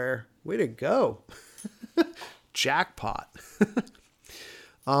everywhere. Way to go. Jackpot.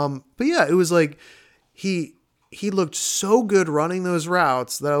 But yeah, it was like he looked so good running those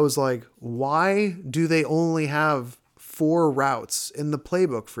routes that I was like, why do they only have 4 routes in the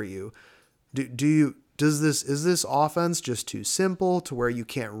playbook for you? Is this offense just too simple to where you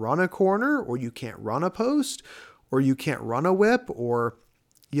can't run a corner, or you can't run a post, or you can't run a whip, or,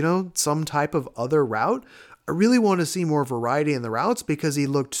 some type of other route? I really want to see more variety in the routes because he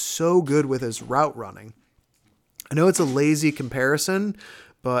looked so good with his route running. I know it's a lazy comparison,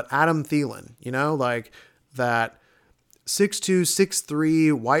 but Adam Thielen, like that 6'2",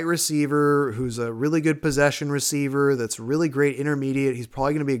 6'3", white receiver who's a really good possession receiver that's really great intermediate. He's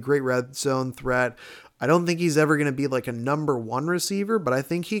probably going to be a great red zone threat. I don't think he's ever going to be like a number 1 receiver, but I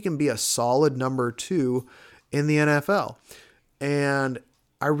think he can be a solid number 2 in the NFL. And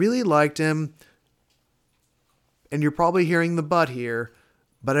I really liked him. And you're probably hearing the but here,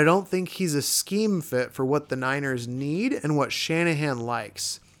 but I don't think he's a scheme fit for what the Niners need and what Shanahan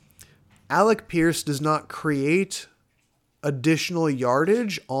likes. Alec Pierce does not create additional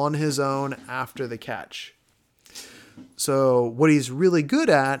yardage on his own after the catch. So what he's really good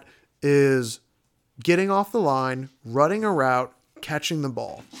at is getting off the line, running a route, catching the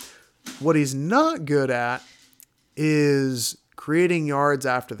ball. What he's not good at is creating yards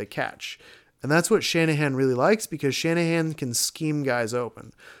after the catch. And that's what Shanahan really likes, because Shanahan can scheme guys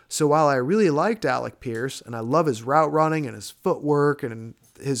open. So while I really liked Alec Pierce, and I love his route running and his footwork and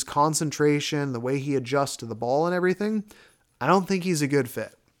his concentration, the way he adjusts to the ball and everything, I don't think he's a good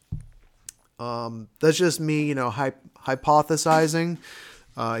fit. That's just me, hypothesizing.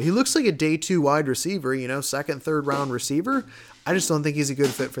 He looks like a day 2 wide receiver, second, third round receiver. I just don't think he's a good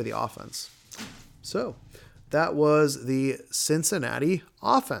fit for the offense. So that was the Cincinnati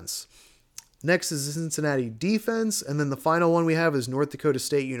offense. Next is the Cincinnati defense, and then the final one we have is North Dakota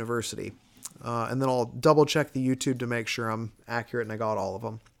State University. And then I'll double check the YouTube to make sure I'm accurate and I got all of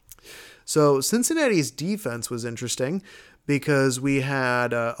them. So Cincinnati's defense was interesting because we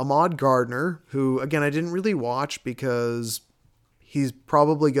had Ahmad Gardner, who, again, I didn't really watch because he's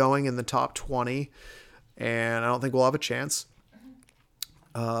probably going in the top 20, and I don't think we'll have a chance.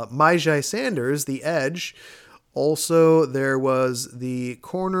 Myjai Sanders, the edge. Also, there was the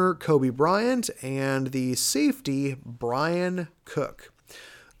corner, Kobe Bryant, and the safety, Brian Cook.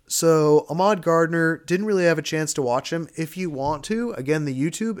 So Ahmad Gardner, didn't really have a chance to watch him. If you want to, again, the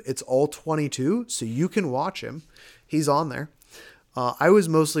YouTube, it's all 22, so you can watch him. He's on there. I was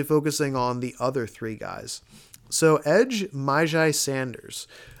mostly focusing on the other 3 guys. So edge, Myjai Sanders.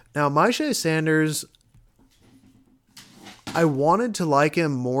 Now, Myjai Sanders, I wanted to like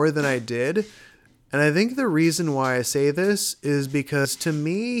him more than I did. And I think the reason why I say this is because to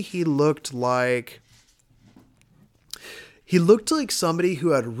me, he looked like somebody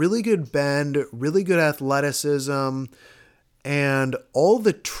who had really good bend, really good athleticism, and all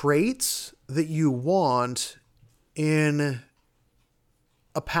the traits that you want in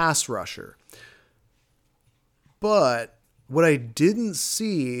a pass rusher. But what I didn't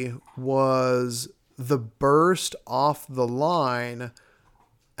see was the burst off the line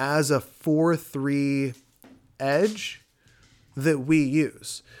as a 4-3 edge that we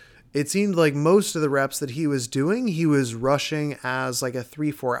use. It seemed like most of the reps that he was doing, he was rushing as like a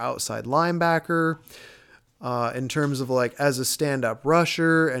 3-4 outside linebacker in terms of like as a stand-up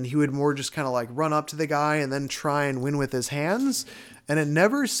rusher, and he would more just kind of like run up to the guy and then try and win with his hands. And it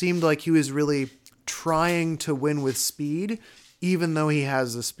never seemed like he was really trying to win with speed, even though he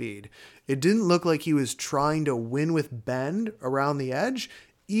has the speed. It didn't look like he was trying to win with bend around the edge,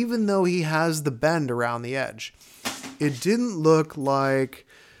 even though he has the bend around the edge. It didn't look like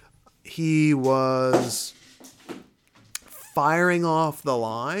he was firing off the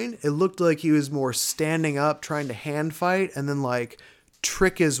line. It looked like he was more standing up, trying to hand fight, and then like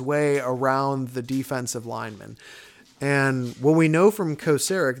trick his way around the defensive lineman. And what we know from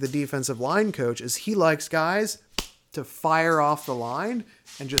Kocurek, the defensive line coach, is he likes guys to fire off the line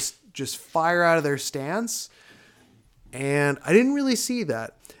and just fire out of their stance. And I didn't really see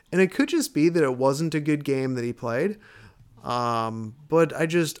that. And it could just be that it wasn't a good game that he played. But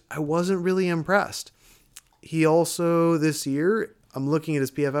I wasn't really impressed. He also, this year, I'm looking at his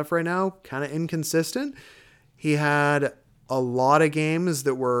PFF right now, kind of inconsistent. He had a lot of games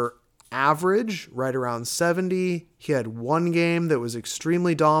that were average, right around 70. He had one game that was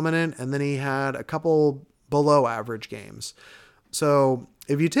extremely dominant, and then he had a couple below average games. So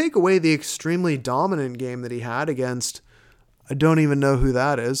if you take away the extremely dominant game that he had against, I don't even know who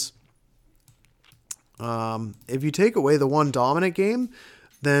that is. If you take away the one dominant game,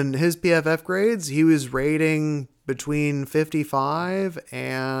 then his PFF grades, he was rating between 55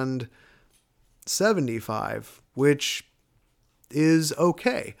 and 75, which is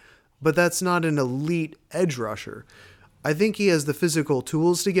okay. But that's not an elite edge rusher. I think he has the physical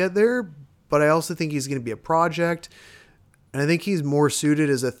tools to get there, but I also think he's going to be a project. And I think he's more suited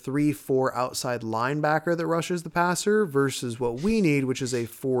as a 3-4 outside linebacker that rushes the passer versus what we need, which is a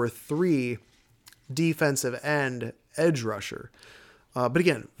 4-3 defensive end edge rusher. But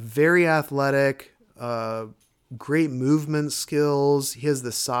again, very athletic, great movement skills. He has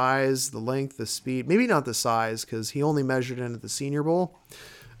the size, the length, the speed. Maybe not the size because he only measured in at the Senior Bowl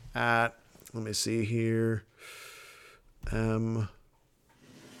at, let me see here, MYJ.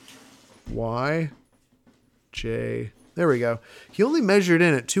 There we go. He only measured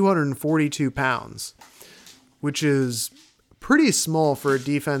in at 242 pounds, which is pretty small for a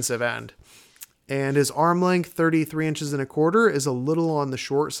defensive end. And his arm length, 33 inches and a quarter, is a little on the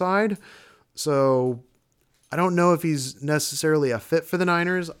short side. So I don't know if he's necessarily a fit for the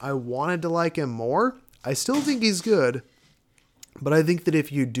Niners. I wanted to like him more. I still think he's good. But I think that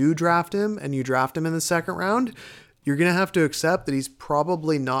if you do draft him and you draft him in the second round, you're going to have to accept that he's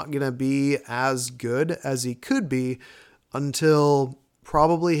probably not going to be as good as he could be until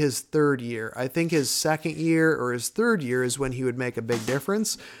probably his third year. I think his second year or his third year is when he would make a big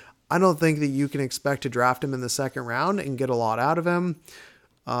difference. I don't think that you can expect to draft him in the second round and get a lot out of him.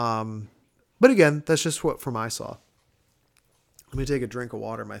 But again, that's just what from I saw. Let me take a drink of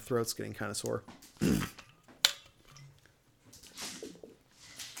water. My throat's getting kind of sore.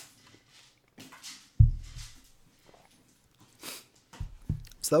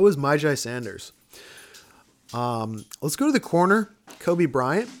 So that was Myjai Sanders. Let's go to the corner. Kobe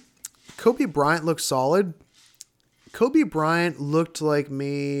Bryant. Kobe Bryant looked solid. Kobe Bryant looked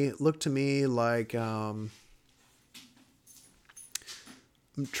to me like, I'm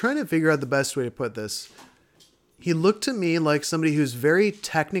trying to figure out the best way to put this. He looked to me like somebody who's very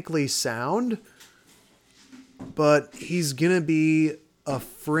technically sound, but he's going to be a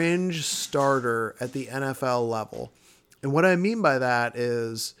fringe starter at the NFL level. And what I mean by that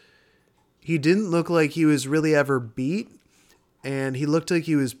is he didn't look like he was really ever beat, and he looked like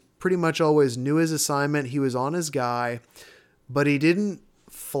he was pretty much always knew his assignment. He was on his guy, but he didn't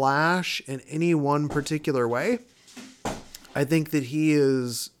flash in any one particular way. I think that he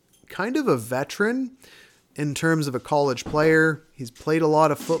is kind of a veteran in terms of a college player. He's played a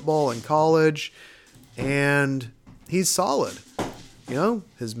lot of football in college, and he's solid. You know,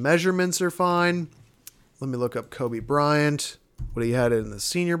 his measurements are fine. Let me look up Kobe Bryant, what he had in the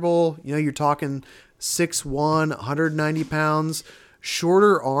Senior Bowl. You know, you're talking 6'1", 190 pounds.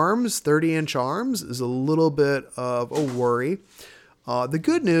 Shorter arms, 30-inch arms, is a little bit of a worry. The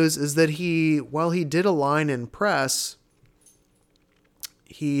good news is that while he did a line in press,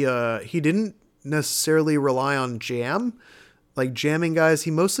 he didn't necessarily rely on jamming guys.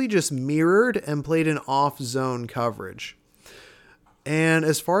 He mostly just mirrored and played an off-zone coverage. And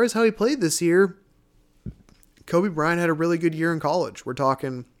as far as how he played this year, Kobe Bryant had a really good year in college. We're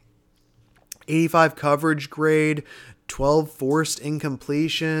talking 85 coverage grade, 12 forced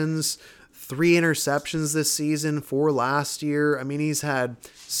incompletions, 3 interceptions this season, 4 last year. I mean, he's had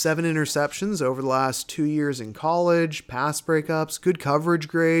 7 interceptions over the last 2 years in college, pass breakups, good coverage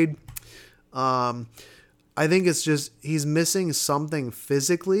grade. I think it's just he's missing something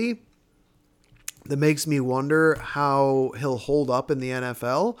physically that makes me wonder how he'll hold up in the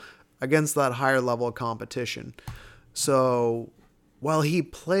NFL against that higher level of competition. So while he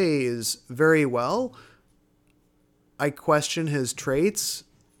plays very well, I question his traits,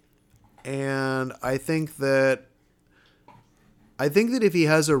 and I think that if he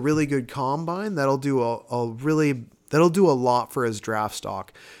has a really good combine, that'll do a lot for his draft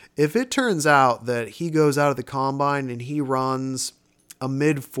stock. If it turns out that he goes out of the combine and he runs a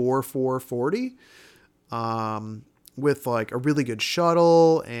mid 4.40, with like a really good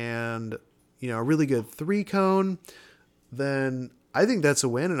shuttle and, you know, a really good 3-cone, then I think that's a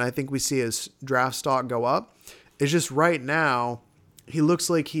win. And I think we see his draft stock go up. It's just right now, he looks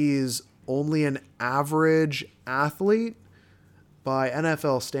like he's only an average athlete by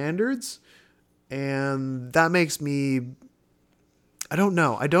NFL standards. And that makes me, I don't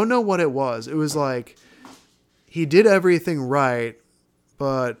know what it was. It was like, he did everything right,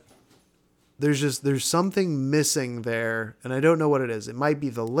 but there's something missing there, and I don't know what it is. It might be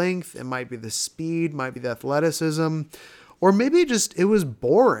the length, it might be the speed, might be the athleticism, or maybe it was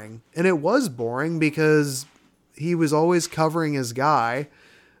boring. And it was boring because he was always covering his guy,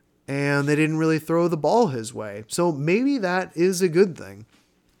 and they didn't really throw the ball his way. So maybe that is a good thing.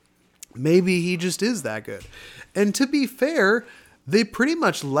 Maybe he just is that good. And to be fair, they pretty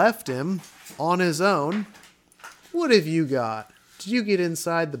much left him on his own. What have you got? Did you get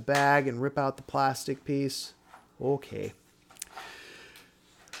inside the bag and rip out the plastic piece? Okay.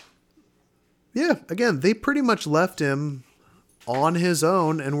 Yeah, again, they pretty much left him on his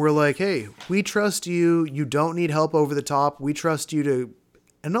own, and we're like, hey, we trust you. You don't need help over the top. We trust you to...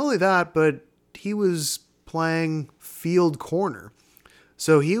 And not only that, but he was playing field corner.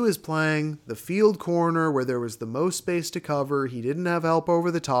 So he was playing the field corner where there was the most space to cover. He didn't have help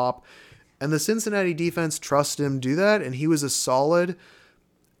over the top. And the Cincinnati defense trusted him to do that, and he was a solid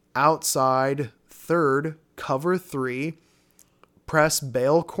outside third, cover 3, press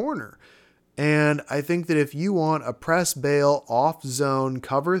bail corner. And I think that if you want a press bail off zone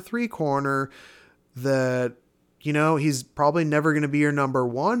cover 3 corner that, you know, he's probably never going to be your number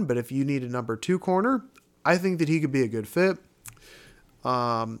 1, but if you need a number 2 corner, I think that he could be a good fit.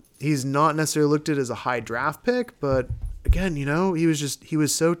 He's not necessarily looked at as a high draft pick, but again, you know, he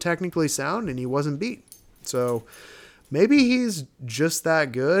was so technically sound and he wasn't beat. So maybe he's just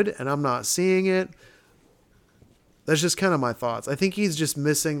that good and I'm not seeing it. That's just kind of my thoughts. I think he's just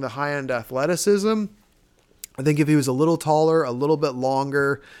missing the high-end athleticism. I think if he was a little taller, a little bit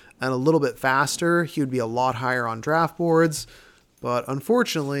longer, and a little bit faster, he would be a lot higher on draft boards. But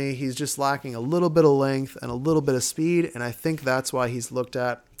unfortunately, he's just lacking a little bit of length and a little bit of speed, and I think that's why he's looked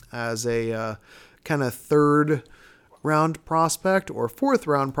at as a kind of third-round prospect or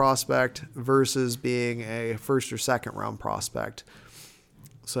fourth-round prospect versus being a first or second-round prospect.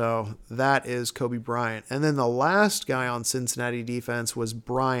 So that is Coby Bryant. And then the last guy on Cincinnati defense was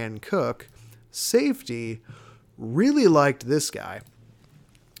Bryan Cook. Safety, really liked this guy.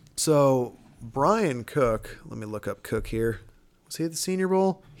 So Bryan Cook, let me look up Cook here. Was he at the Senior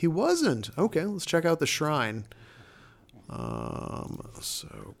Bowl? He wasn't. Okay, let's check out the Shrine.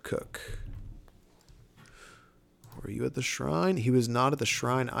 So Cook. Were you at the Shrine? He was not at the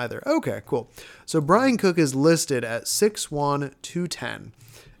Shrine either. Okay, cool. So Bryan Cook is listed at 6'1", 210.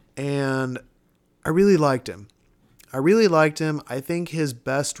 And I really liked him. I think his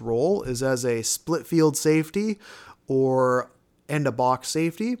best role is as a split field safety or end a box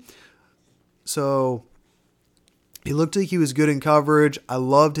safety. So he looked like he was good in coverage. I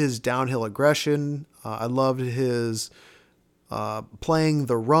loved his downhill aggression. I loved his playing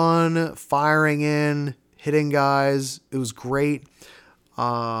the run, firing in, hitting guys. It was great.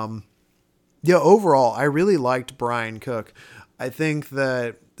 Overall, I really liked Bryan Cook. I think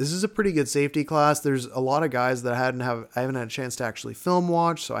that this is a pretty good safety class. There's a lot of guys that I haven't had a chance to actually film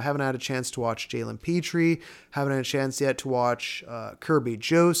watch. So I haven't had a chance to watch Jalen Petrie. Haven't had a chance yet to watch Kirby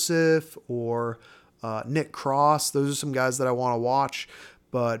Joseph or Nick Cross. Those are some guys that I want to watch.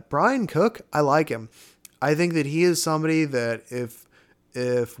 But Bryan Cook, I like him. I think that he is somebody that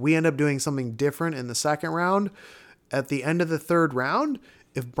if we end up doing something different in the second round, at the end of the third round,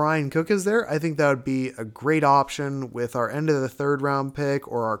 if Bryan Cook is there, I think that would be a great option with our end of the third round pick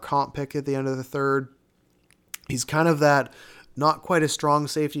or our comp pick at the end of the third. He's kind of that not quite a strong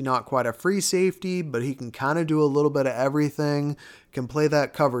safety, not quite a free safety, but he can kind of do a little bit of everything. Can play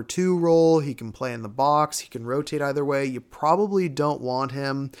that cover 2 role. He can play in the box. He can rotate either way. You probably don't want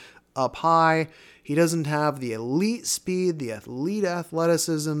him up high. He doesn't have the elite speed, the elite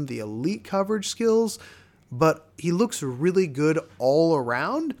athleticism, the elite coverage skills, but he looks really good all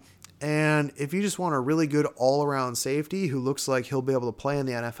around. And if you just want a really good all-around safety who looks like he'll be able to play in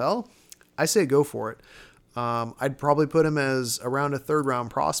the NFL, I say go for it. I'd probably put him as around a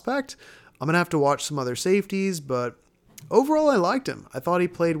third-round prospect. I'm going to have to watch some other safeties, but overall I liked him. I thought he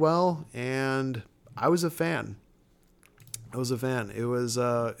played well, and I was a fan. It was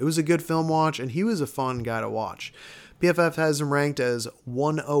a good film watch, and he was a fun guy to watch. PFF has him ranked as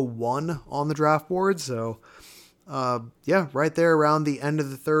 101 on the draft board, so right there around the end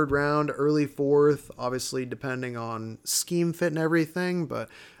of the third round, early fourth, obviously depending on scheme fit and everything, but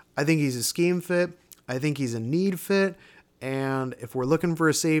I think he's a scheme fit. I think he's a need fit, and if we're looking for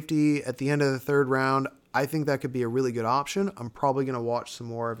a safety at the end of the third round, I think that could be a really good option. I'm probably going to watch some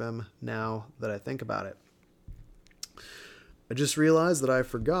more of him now that I think about it. I just realized that I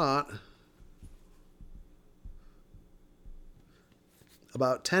forgot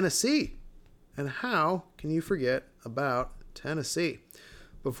about Tennessee. And how can you forget about Tennessee?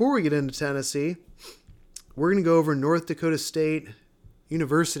 Before we get into Tennessee, we're going to go over North Dakota State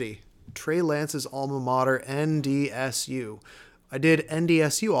University, Trey Lance's alma mater, NDSU. I did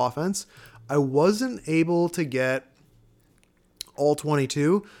NDSU offense. I wasn't able to get all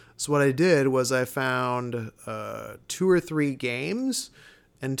 22. So what I did was I found 2 or 3 games.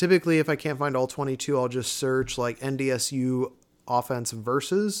 And typically if I can't find all 22, I'll just search like NDSU offense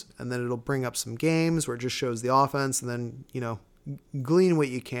versus, and then it'll bring up some games where it just shows the offense, and then, glean what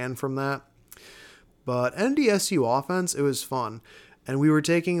you can from that. But NDSU offense, it was fun. And we were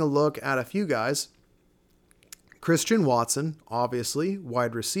taking a look at a few guys. Christian Watson, obviously,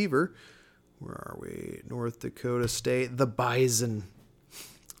 wide receiver. Where are we? North Dakota State, the Bison.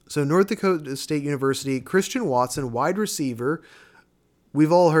 So North Dakota State University, Christian Watson, wide receiver.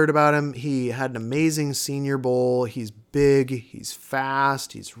 We've all heard about him. He had an amazing Senior Bowl. He's big. He's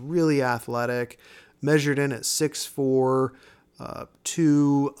fast. He's really athletic. Measured in at 6'4",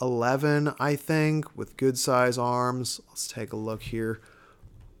 211, I think, with good size arms. Let's take a look here.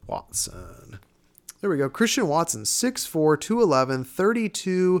 Watson. There we go. Christian Watson, 6'4", 211,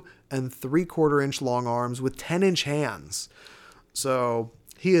 32 and 3/4 inch long arms with 10-inch hands. So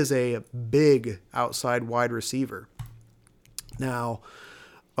he is a big outside wide receiver. Now,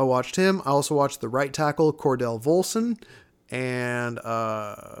 I watched him. I also watched the right tackle, Cordell Volson, and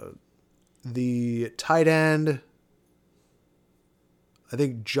the tight end, I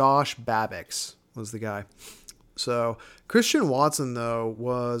think Josh Babix was the guy. So Christian Watson, though,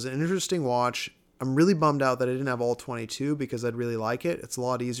 was an interesting watch. I'm really bummed out that I didn't have all 22 because I'd really like it. It's a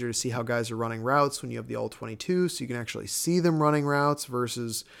lot easier to see how guys are running routes when you have the all 22, so you can actually see them running routes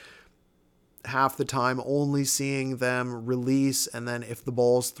versus half the time only seeing them release, and then if the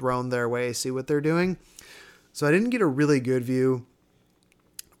ball's thrown their way, see what they're doing. So I didn't get a really good view.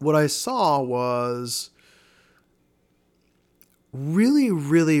 What I saw was really,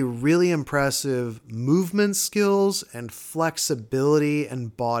 really, really impressive movement skills and flexibility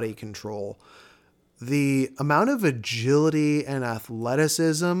and body control. The amount of agility and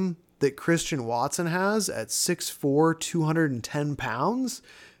athleticism that Christian Watson has at 6'4", 210 pounds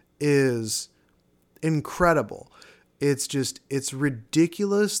is incredible. It's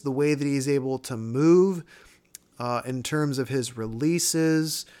ridiculous the way that he's able to move in terms of his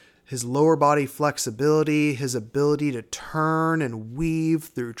releases, his lower body flexibility, his ability to turn and weave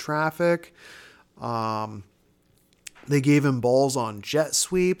through traffic. They gave him balls on jet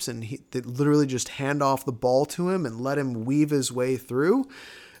sweeps, and they literally just hand off the ball to him and let him weave his way through.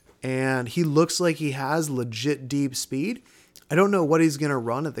 And he looks like he has legit deep speed. I don't know what he's going to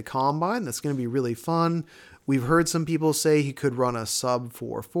run at the combine. That's going to be really fun. We've heard some people say he could run a sub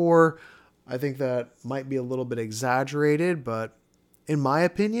 4.4. I think that might be a little bit exaggerated, but in my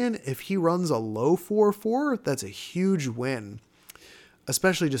opinion, if he runs a low 4.4, that's a huge win,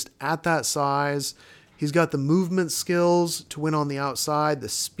 especially just at that size. He's got the movement skills to win on the outside, the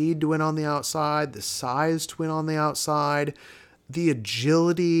speed to win on the outside, the size to win on the outside, the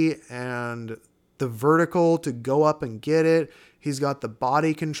agility and the vertical to go up and get it. He's got the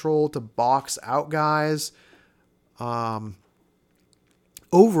body control to box out guys. Overall,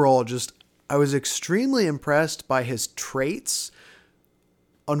 I was extremely impressed by his traits.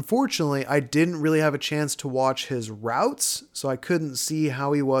 Unfortunately, I didn't really have a chance to watch his routes, so I couldn't see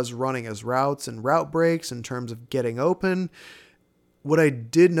how he was running his routes and route breaks in terms of getting open. What I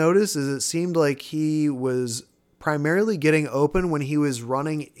did notice is it seemed like he was primarily getting open when he was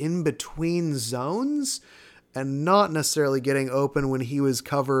running in between zones and not necessarily getting open when he was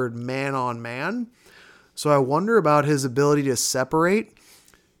covered man on man. So I wonder about his ability to separate.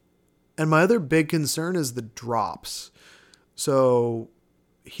 And my other big concern is the drops. So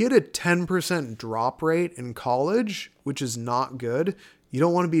he had a 10% drop rate in college, which is not good. You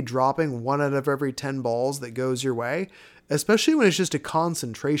don't want to be dropping 1 out of every 10 balls that goes your way, especially when it's just a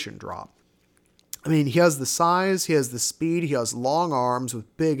concentration drop. I mean, he has the size, he has the speed, he has long arms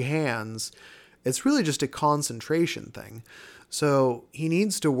with big hands. It's really just a concentration thing. So he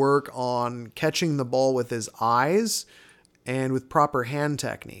needs to work on catching the ball with his eyes and with proper hand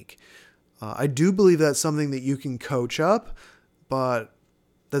technique. I do believe that's something that you can coach up, but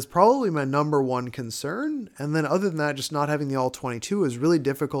that's probably my number one concern. And then other than that, just not having the all 22 is really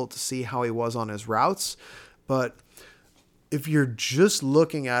difficult to see how he was on his routes. But if you're just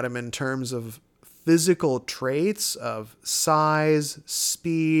looking at him in terms of physical traits of size,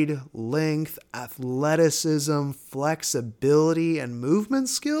 speed, length, athleticism, flexibility, and movement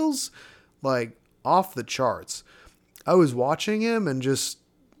skills, like off the charts. I was watching him and just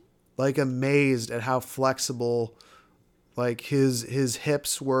like amazed at how flexible like his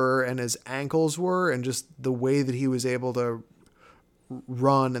hips were and his ankles were, and just the way that he was able to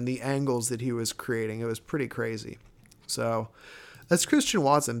run and the angles that he was creating. It was pretty crazy. So that's Christian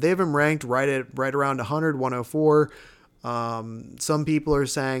Watson. They have him ranked right around 100, 104. Some people are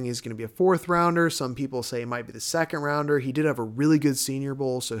saying he's going to be a 4th rounder. Some people say he might be the 2nd rounder. He did have a really good Senior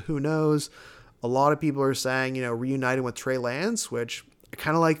Bowl, so who knows? A lot of people are saying, reuniting with Trey Lance, which I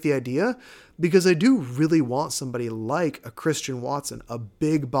kind of like the idea because I do really want somebody like a Christian Watson, a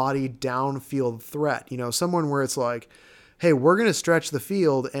big body downfield threat, someone where it's like, hey, we're going to stretch the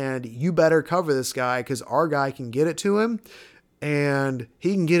field and you better cover this guy because our guy can get it to him and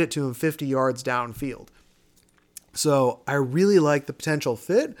he can get it to him 50 yards downfield. So I really like the potential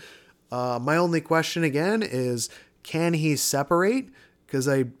fit. My only question again is, can he separate? Because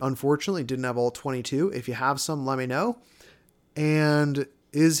I unfortunately didn't have all 22. If you have some, let me know. And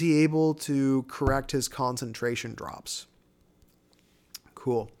is he able to correct his concentration drops?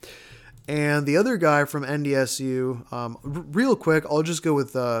 Cool. And the other guy from NDSU, real quick, I'll just go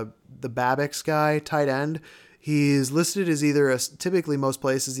with the Babix guy, tight end. He's listed as typically most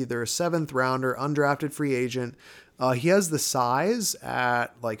places, either a 7th rounder, undrafted free agent. He has the size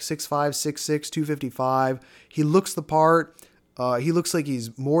at like 6'5", 6'6", 255. He looks the part. He looks like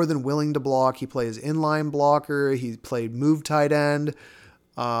he's more than willing to block. He plays inline blocker. He played move tight end.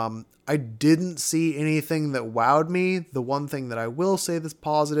 I didn't see anything that wowed me. The one thing that I will say that's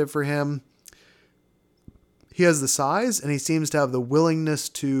positive for him, he has the size and he seems to have the willingness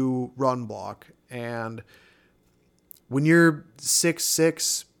to run block. And when you're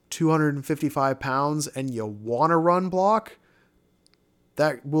 6'6", 255 pounds and you want to run block,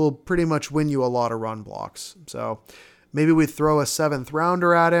 that will pretty much win you a lot of run blocks. So maybe we throw a 7th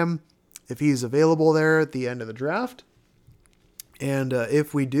rounder at him if he's available there at the end of the draft. And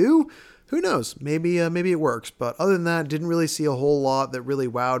if we do, who knows? Maybe it works. But other than that, didn't really see a whole lot that really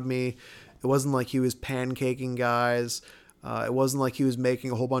wowed me. It wasn't like he was pancaking guys. It wasn't like he was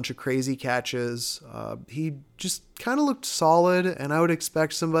making a whole bunch of crazy catches. He just kind of looked solid, and I would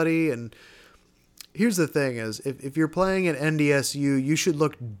expect somebody. And here's the thing is, if you're playing at NDSU, you should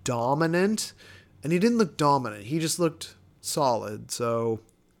look dominant. And he didn't look dominant. He just looked solid. So,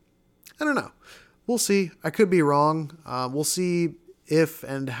 I don't know. We'll see. I could be wrong. We'll see if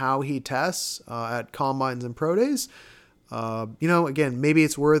and how he tests at combines and pro days. Again, maybe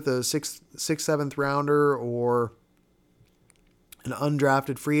it's worth a 6th, 7th rounder or an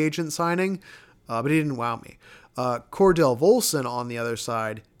undrafted free agent signing, but he didn't wow me. Cordell Volson on the other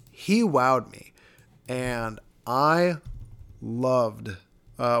side, he wowed me. And I loved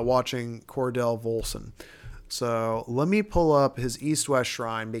watching Cordell Volson. So let me pull up his East-West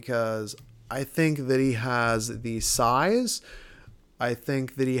Shrine because I think that he has the size. I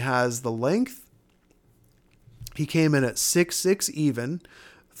think that he has the length. He came in at 6'6" even,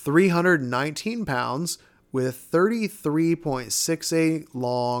 319 pounds with 33.68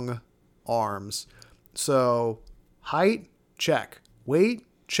 long arms. So height, check. Weight,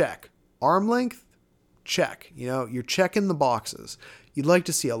 check. Arm length, check. You're checking the boxes. You'd like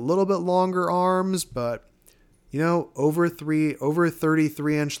to see a little bit longer arms, but over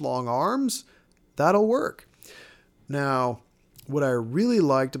 33-inch long arms, that'll work. Now, what I really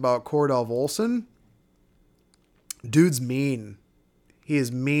liked about Cordell Volson, dude's mean. He is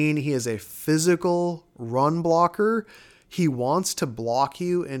mean. He is a physical run blocker. He wants to block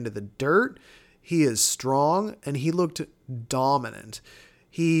you into the dirt. He is strong, and he looked dominant.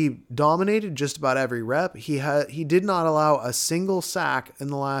 He dominated just about every rep. He did not allow a single sack in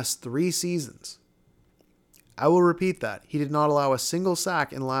the last 3 seasons. I will repeat that. He did not allow a single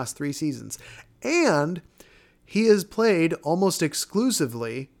sack in the last 3 seasons. And he has played almost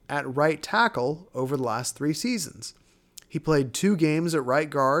exclusively at right tackle over the last 3 seasons. He played 2 games at right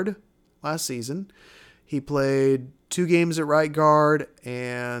guard last season. He played 2 games at right guard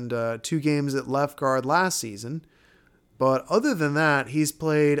and 2 games at left guard last season. But other than that, he's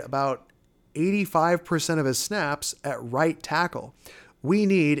played about 85% of his snaps at right tackle. We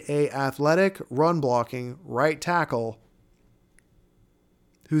need a athletic, run-blocking right tackle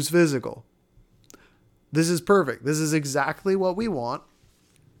who's physical. This is perfect. This is exactly what we want.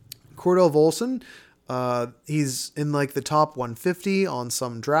 Cordell Volson, he's in like the top 150 on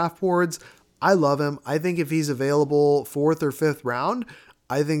some draft boards. I love him. I think if he's available 4th or 5th round,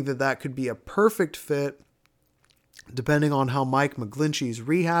 I think that could be a perfect fit depending on how Mike McGlinchey's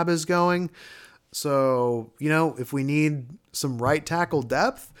rehab is going. So, if we need some right tackle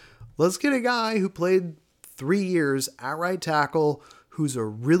depth, let's get a guy who played 3 years at right tackle, who's a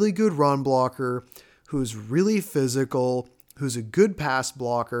really good run blocker, who's really physical, who's a good pass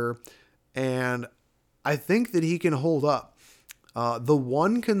blocker, and I think that he can hold up. The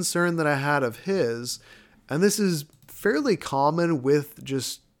one concern that I had of his, and this is fairly common with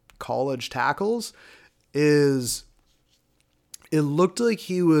just college tackles, is it looked like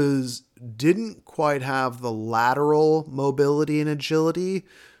he was didn't quite have the lateral mobility and agility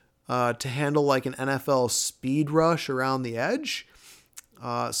to handle like an NFL speed rush around the edge.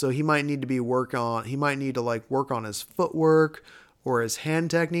 So he might need to work on his footwork or his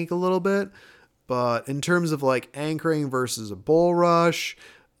hand technique a little bit. But in terms of like anchoring versus a bull rush,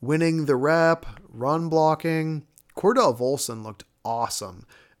 winning the rep, run blocking, Cordell Volson looked awesome.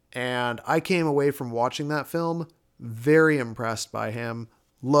 And I came away from watching that film very impressed by him.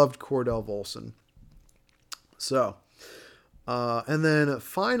 Loved Cordell Volson. So, and then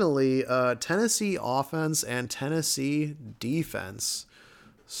finally, Tennessee offense and Tennessee defense.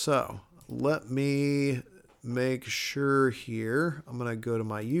 So let me make sure here. I'm going to go to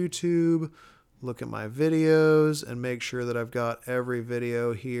my YouTube, look at my videos, and make sure that I've got every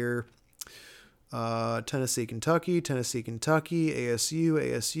video here. Tennessee, Kentucky, ASU,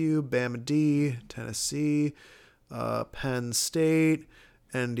 Bama D, Tennessee, Penn State,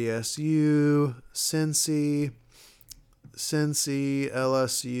 NDSU, Cincy,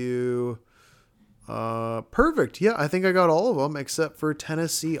 LSU. Perfect. Yeah, I think I got all of them except for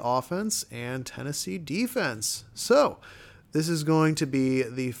Tennessee offense and Tennessee defense. So this is going to be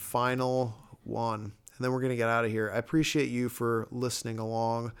the final one, and then we're going to get out of here. I appreciate you for listening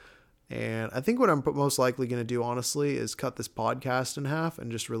along. And I think what I'm most likely going to do, honestly, is cut this podcast in half and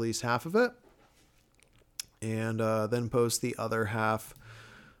just release half of it. And then post the other half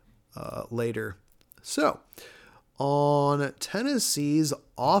later. So on Tennessee's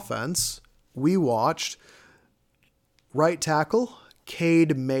offense, we watched right tackle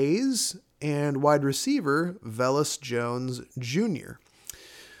Cade Mays and wide receiver Velus Jones Jr.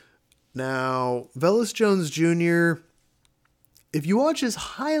 Now, Velus Jones Jr., if you watch his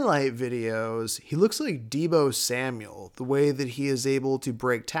highlight videos, he looks like Deebo Samuel, the way that he is able to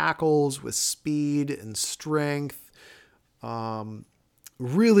break tackles with speed and strength.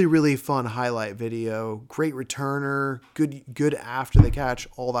 Really, really fun highlight video. Great returner, good after the catch,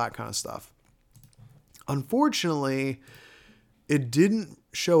 all that kind of stuff. Unfortunately, it didn't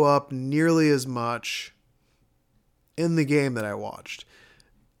show up nearly as much in the game that I watched.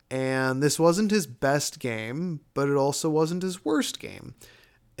 And this wasn't his best game, but it also wasn't his worst game.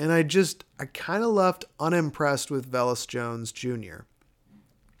 And I kind of left unimpressed with Velus Jones Jr.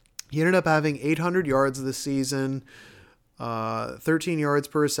 He ended up having 800 yards this season, 13 yards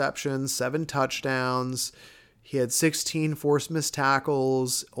per reception, 7 touchdowns. He had 16 forced missed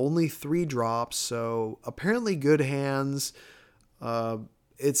tackles, only 3 drops, so apparently good hands.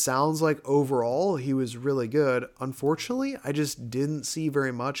 It sounds like overall he was really good. Unfortunately, I just didn't see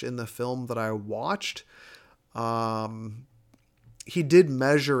very much in the film that I watched. He did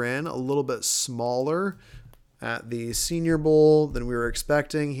measure in a little bit smaller at the Senior Bowl than we were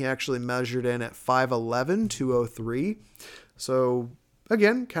expecting. He actually measured in at 5'11", 203. So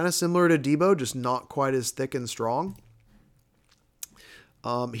again, kind of similar to Deebo, just not quite as thick and strong.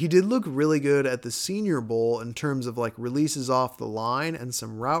 He did look really good at the Senior Bowl in terms of like releases off the line and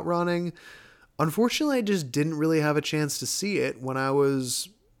some route running. Unfortunately, I just didn't really have a chance to see it when I was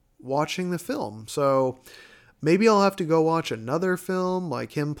watching the film. So maybe I'll have to go watch another film,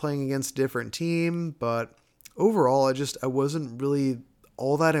 like him playing against a different team. But overall, I wasn't really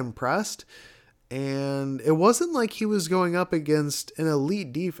all that impressed. And it wasn't like he was going up against an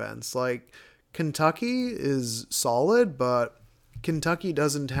elite defense. Like Kentucky is solid, but Kentucky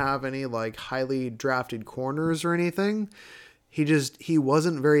doesn't have any like highly drafted corners or anything. He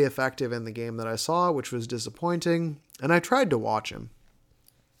wasn't very effective in the game that I saw, which was disappointing. And I tried to watch him.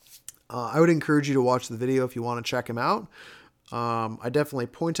 I would encourage you to watch the video if you want to check him out. I definitely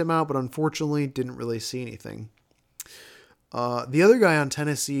point him out, but unfortunately didn't really see anything. The other guy on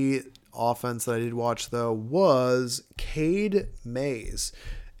Tennessee offense that I did watch though was Cade Mays.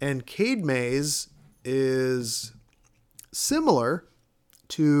 And Cade Mays is similar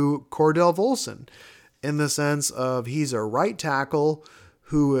to Cordell Volson in the sense of he's a right tackle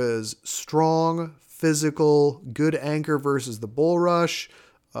who is strong, physical, good anchor versus the bull rush,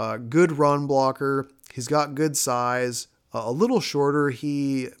 good run blocker. He's got good size, a little shorter.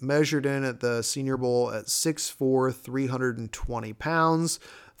 He measured in at the Senior Bowl at 6'4", 320 pounds,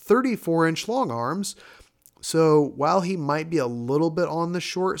 34-inch long arms. So while he might be a little bit on the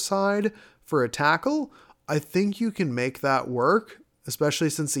short side for a tackle, I think you can make that work, especially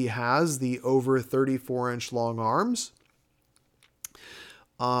since he has the over 34-inch long arms.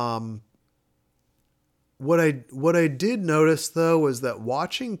 What I did notice though was that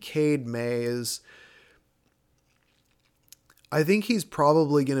watching Cade Mays, I think he's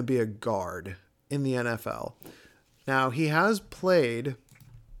probably going to be a guard in the NFL. Now he has played.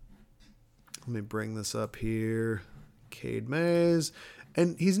 Let me bring this up here. Cade Mays.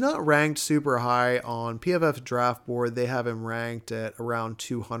 And he's not ranked super high on PFF draft board. They have him ranked at around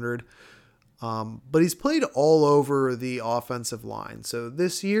 200. But he's played all over the offensive line. So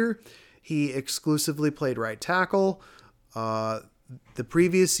this year, he exclusively played right tackle. The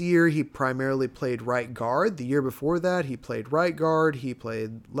previous year, he primarily played right guard. The year before that, he played right guard. He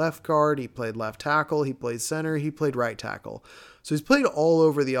played left guard. He played left tackle. He played center. He played right tackle. So he's played all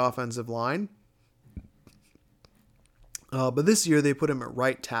over the offensive line. But this year, they put him at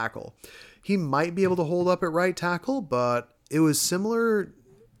right tackle. He might be able to hold up at right tackle, but it was similar.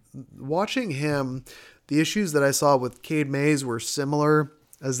 Watching him, the issues that I saw with Cade Mays were similar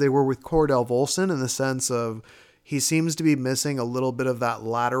as they were with Cordell Volson, in the sense of he seems to be missing a little bit of that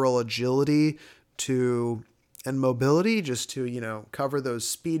lateral agility and mobility just to, cover those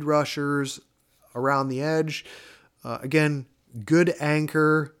speed rushers around the edge. Again, good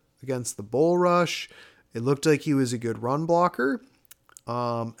anchor against the bull rush. It looked like he was a good run blocker.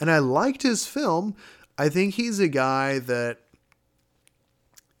 And I liked his film. I think he's a guy that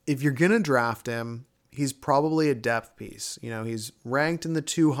if you're going to draft him, he's probably a depth piece. He's ranked in the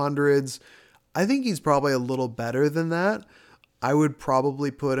 200s. I think he's probably a little better than that. I would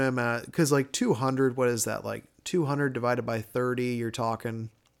probably put him at, because like 200, what is that? Like 200 divided by 30, you're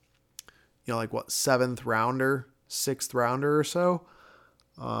talking, like what, 7th rounder, 6th rounder or so.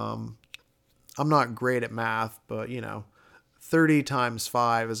 I'm not great at math, but 30 times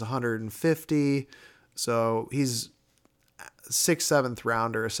 5 is 150. So he's 6th, 7th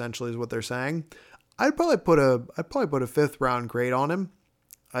rounder essentially is what they're saying. I'd probably put a 5th round grade on him.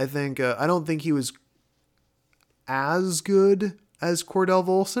 I don't think he was as good as Cordell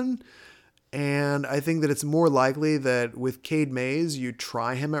Volson. And I think that it's more likely that with Cade Mays, you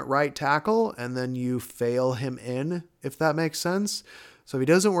try him at right tackle and then you fail him in, if that makes sense. So if he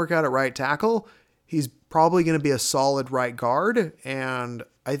doesn't work out at right tackle, he's probably going to be a solid right guard. And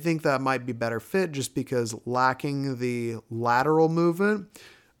I think that might be better fit just because lacking the lateral movement,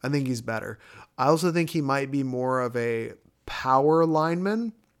 I think he's better. I also think he might be more of a power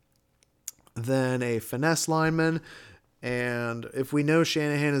lineman than a finesse lineman. And if we know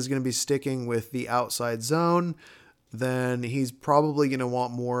Shanahan is going to be sticking with the outside zone, then he's probably going to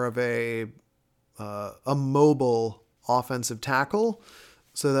want more of a mobile offensive tackle.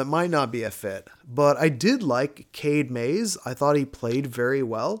 So that might not be a fit. But I did like Cade Mays. I thought he played very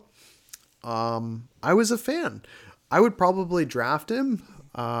well. I was a fan. I would probably draft him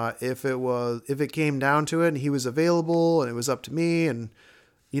if it came down to it and he was available and it was up to me, and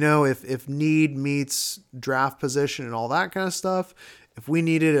if need meets draft position and all that kind of stuff. If we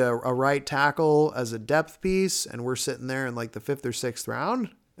needed a right tackle as a depth piece and we're sitting there in like the 5th or 6th round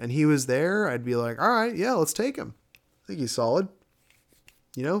and he was there, I'd be like, all right, yeah, let's take him. I think he's solid.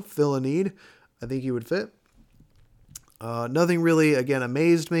 Fill a need. I think he would fit. Nothing really, again,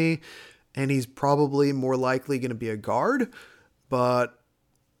 amazed me. And he's probably more likely going to be a guard. But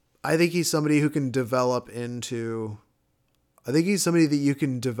I think he's somebody who can develop into... I think he's somebody that you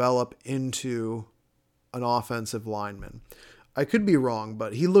can develop into an offensive lineman. I could be wrong,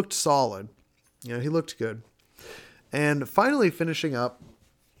 but he looked solid. He looked good. And finally finishing up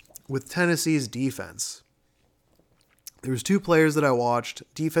with Tennessee's defense. There was 2 players that I watched,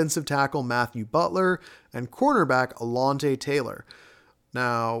 defensive tackle Matthew Butler and cornerback Alontae Taylor.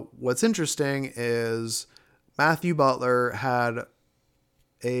 Now, what's interesting is Matthew Butler had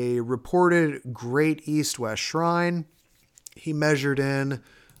a reported Great East-West Shrine. He measured in,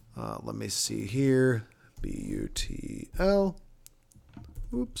 let me see here, B-U-T-L,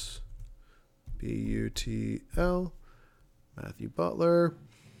 B-U-T-L, Matthew Butler.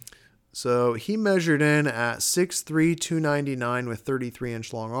 So he measured in at 6'3", 299 with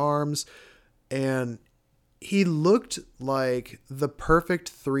 33-inch long arms, and he looked like the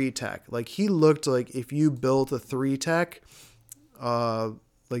perfect 3-tech. Like he looked like if you built a 3-tech,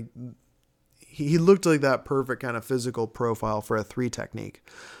 he looked like that perfect kind of physical profile for a 3 technique.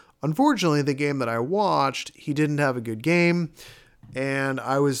 Unfortunately, the game that I watched, he didn't have a good game, and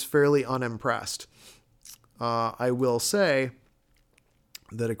I was fairly unimpressed. I will say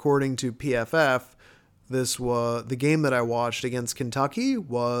that according to PFF, the game that I watched against Kentucky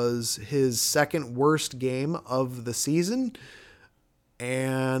was his 2nd worst game of the season.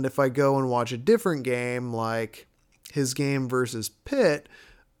 And if I go and watch a different game, like his game versus Pitt,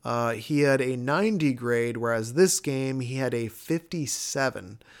 he had a 90 grade, whereas this game he had a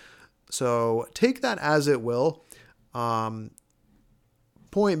 57. So take that as it will. Point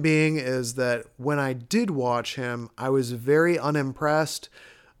being is that when I did watch him, I was very unimpressed.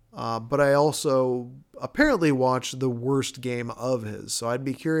 But I also apparently watched the worst game of his. So I'd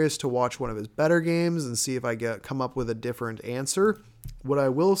be curious to watch one of his better games and see if I come up with a different answer. What I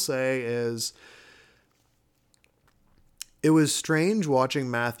will say is it was strange watching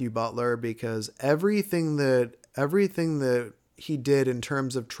Matthew Butler because everything that he did in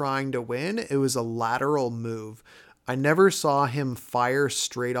terms of trying to win, it was a lateral move. I never saw him fire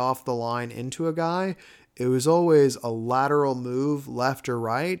straight off the line into a guy. It was always a lateral move left or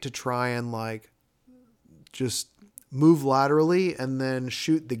right to try and like just move laterally and then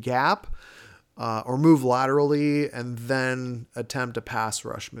shoot the gap, or move laterally and then attempt a pass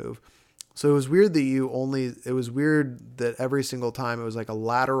rush move. So it was weird that every single time it was like a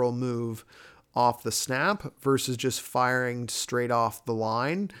lateral move off the snap versus just firing straight off the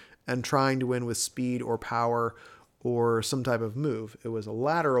line and trying to win with speed or power or some type of move. It was a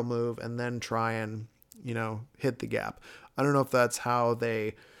lateral move and then try and, hit the gap. I don't know if that's how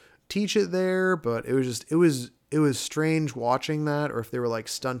they teach it there, but it was strange watching that, or if they were like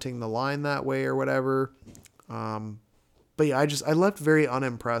stunting the line that way or whatever. But yeah, I left very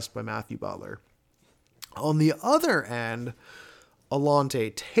unimpressed by Matthew Butler. On the other end,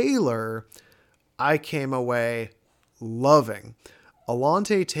 Alontae Taylor, I came away loving.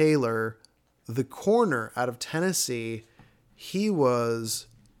 Alontae Taylor, the corner out of Tennessee, he was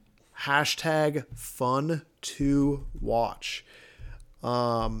 #fun to watch.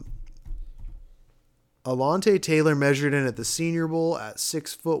 Alontae Taylor measured in at the Senior Bowl at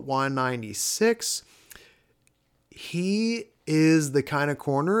 6'1", 196. He is the kind of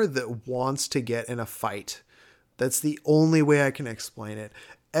corner that wants to get in a fight. That's the only way I can explain it.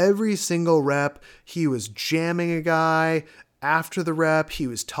 Every single rep, he was jamming a guy. After the rep, he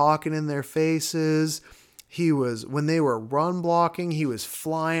was talking in their faces. When they were run blocking, he was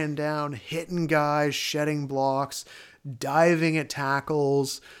flying down, hitting guys, shedding blocks, diving at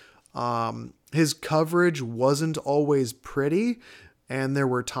tackles. His coverage wasn't always pretty. And there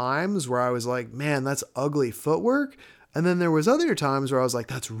were times where I was like, man, that's ugly footwork. And then there was other times where I was like,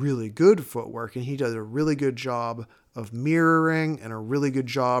 that's really good footwork. And he does a really good job of mirroring and a really good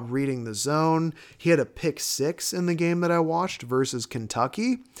job reading the zone. He had a pick 6 in the game that I watched versus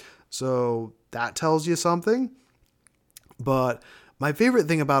Kentucky. So that tells you something. But my favorite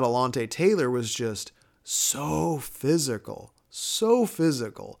thing about Alontae Taylor was just so physical.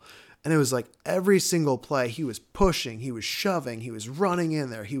 And it was like every single play, he was pushing, he was shoving, he was running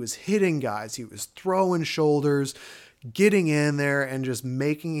in there, he was hitting guys, he was throwing shoulders, getting in there and just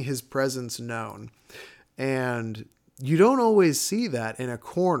making his presence known. And you don't always see that in a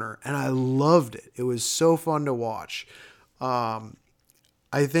corner, and I loved it. It was so fun to watch. I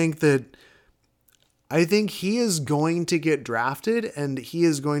think he is going to get drafted, and he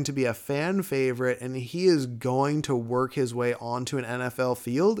is going to be a fan favorite, and he is going to work his way onto an NFL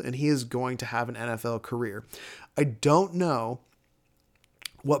field, and he is going to have an NFL career. I don't know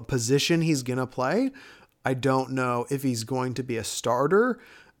what position he's going to play. I don't know if he's going to be a starter,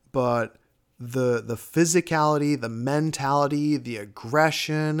 but the physicality, the mentality, the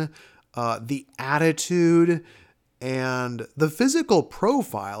aggression, the attitude, and the physical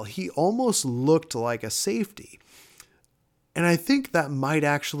profile, he almost looked like a safety. And I think that might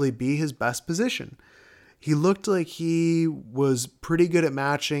actually be his best position. He looked like he was pretty good at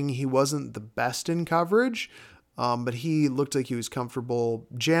matching. He wasn't the best in coverage, but he looked like he was comfortable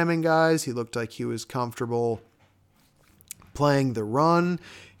jamming guys. He looked like he was comfortable playing the run.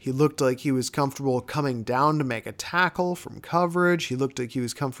 He looked like he was comfortable coming down to make a tackle from coverage. He looked like he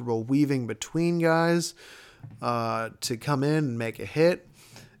was comfortable weaving between guys to come in and make a hit.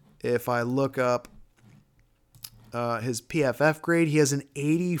 If I look up his PFF grade, he has an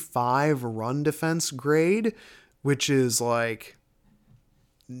 85 run defense grade, which is like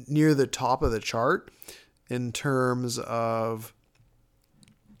near the top of the chart in terms of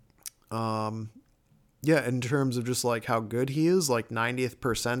in terms of just like how good he is, like 90th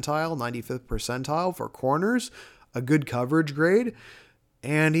percentile, 95th percentile for corners, a good coverage grade.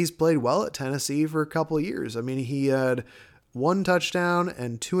 And he's played well at Tennessee for a couple of years. I mean, he had 1 touchdown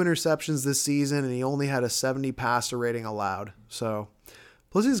and 2 interceptions this season, and he only had a 70 passer rating allowed. So,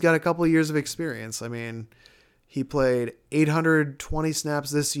 plus he's got a couple of years of experience. I mean, he played 820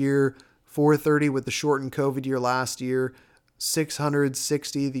 snaps this year, 430 with the shortened COVID year last year,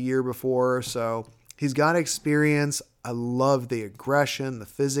 660 the year before. So he's got experience. I love the aggression, the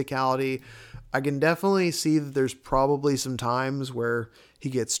physicality. I can definitely see that there's probably some times where he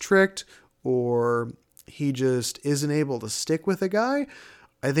gets tricked or he just isn't able to stick with a guy.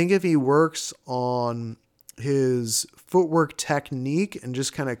 I think if he works on his footwork technique and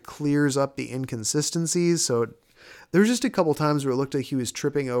just kind of clears up the inconsistencies so it There was just a couple times where it looked like he was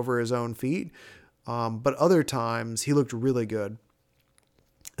tripping over his own feet, but other times he looked really good.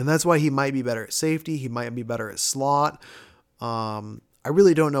 And that's why he might be better at safety. He might be better at slot. I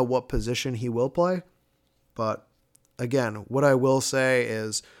really don't know what position he will play. But again, what I will say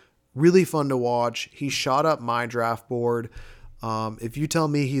is really fun to watch. He shot up my draft board. If you tell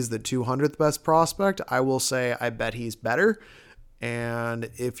me he's the 200th best prospect, I will say I bet he's better. And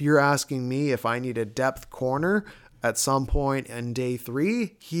if you're asking me if I need a depth corner at some point in day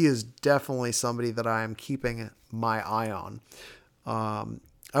 3, he is definitely somebody that I am keeping my eye on.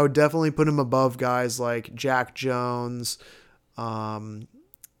 I would definitely put him above guys like Jack Jones,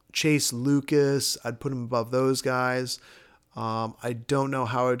 Chase Lucas. I'd put him above those guys. I don't know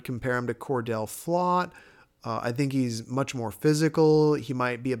how I'd compare him to Cordell Flott. I think he's much more physical. He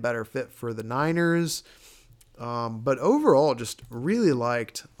might be a better fit for the Niners. But overall, just really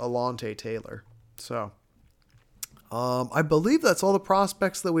liked Alontae Taylor. So I believe that's all the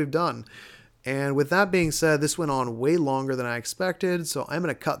prospects that we've done. And with that being said, this went on way longer than I expected, so I'm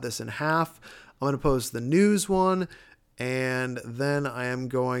going to cut this in half. I'm going to post the news one, and then I am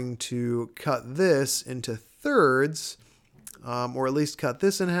going to cut this into thirds, or at least cut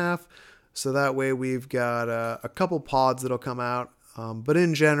this in half, so that way we've got a couple pods that'll come out. But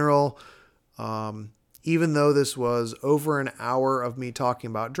in general, even though this was over an hour of me talking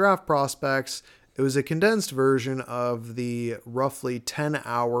about draft prospects, it was a condensed version of the roughly 10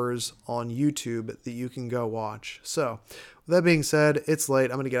 hours on YouTube that you can go watch. So, with that being said, it's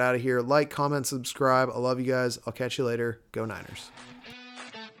late. I'm going to get out of here. Like, comment, subscribe. I love you guys. I'll catch you later. Go Niners.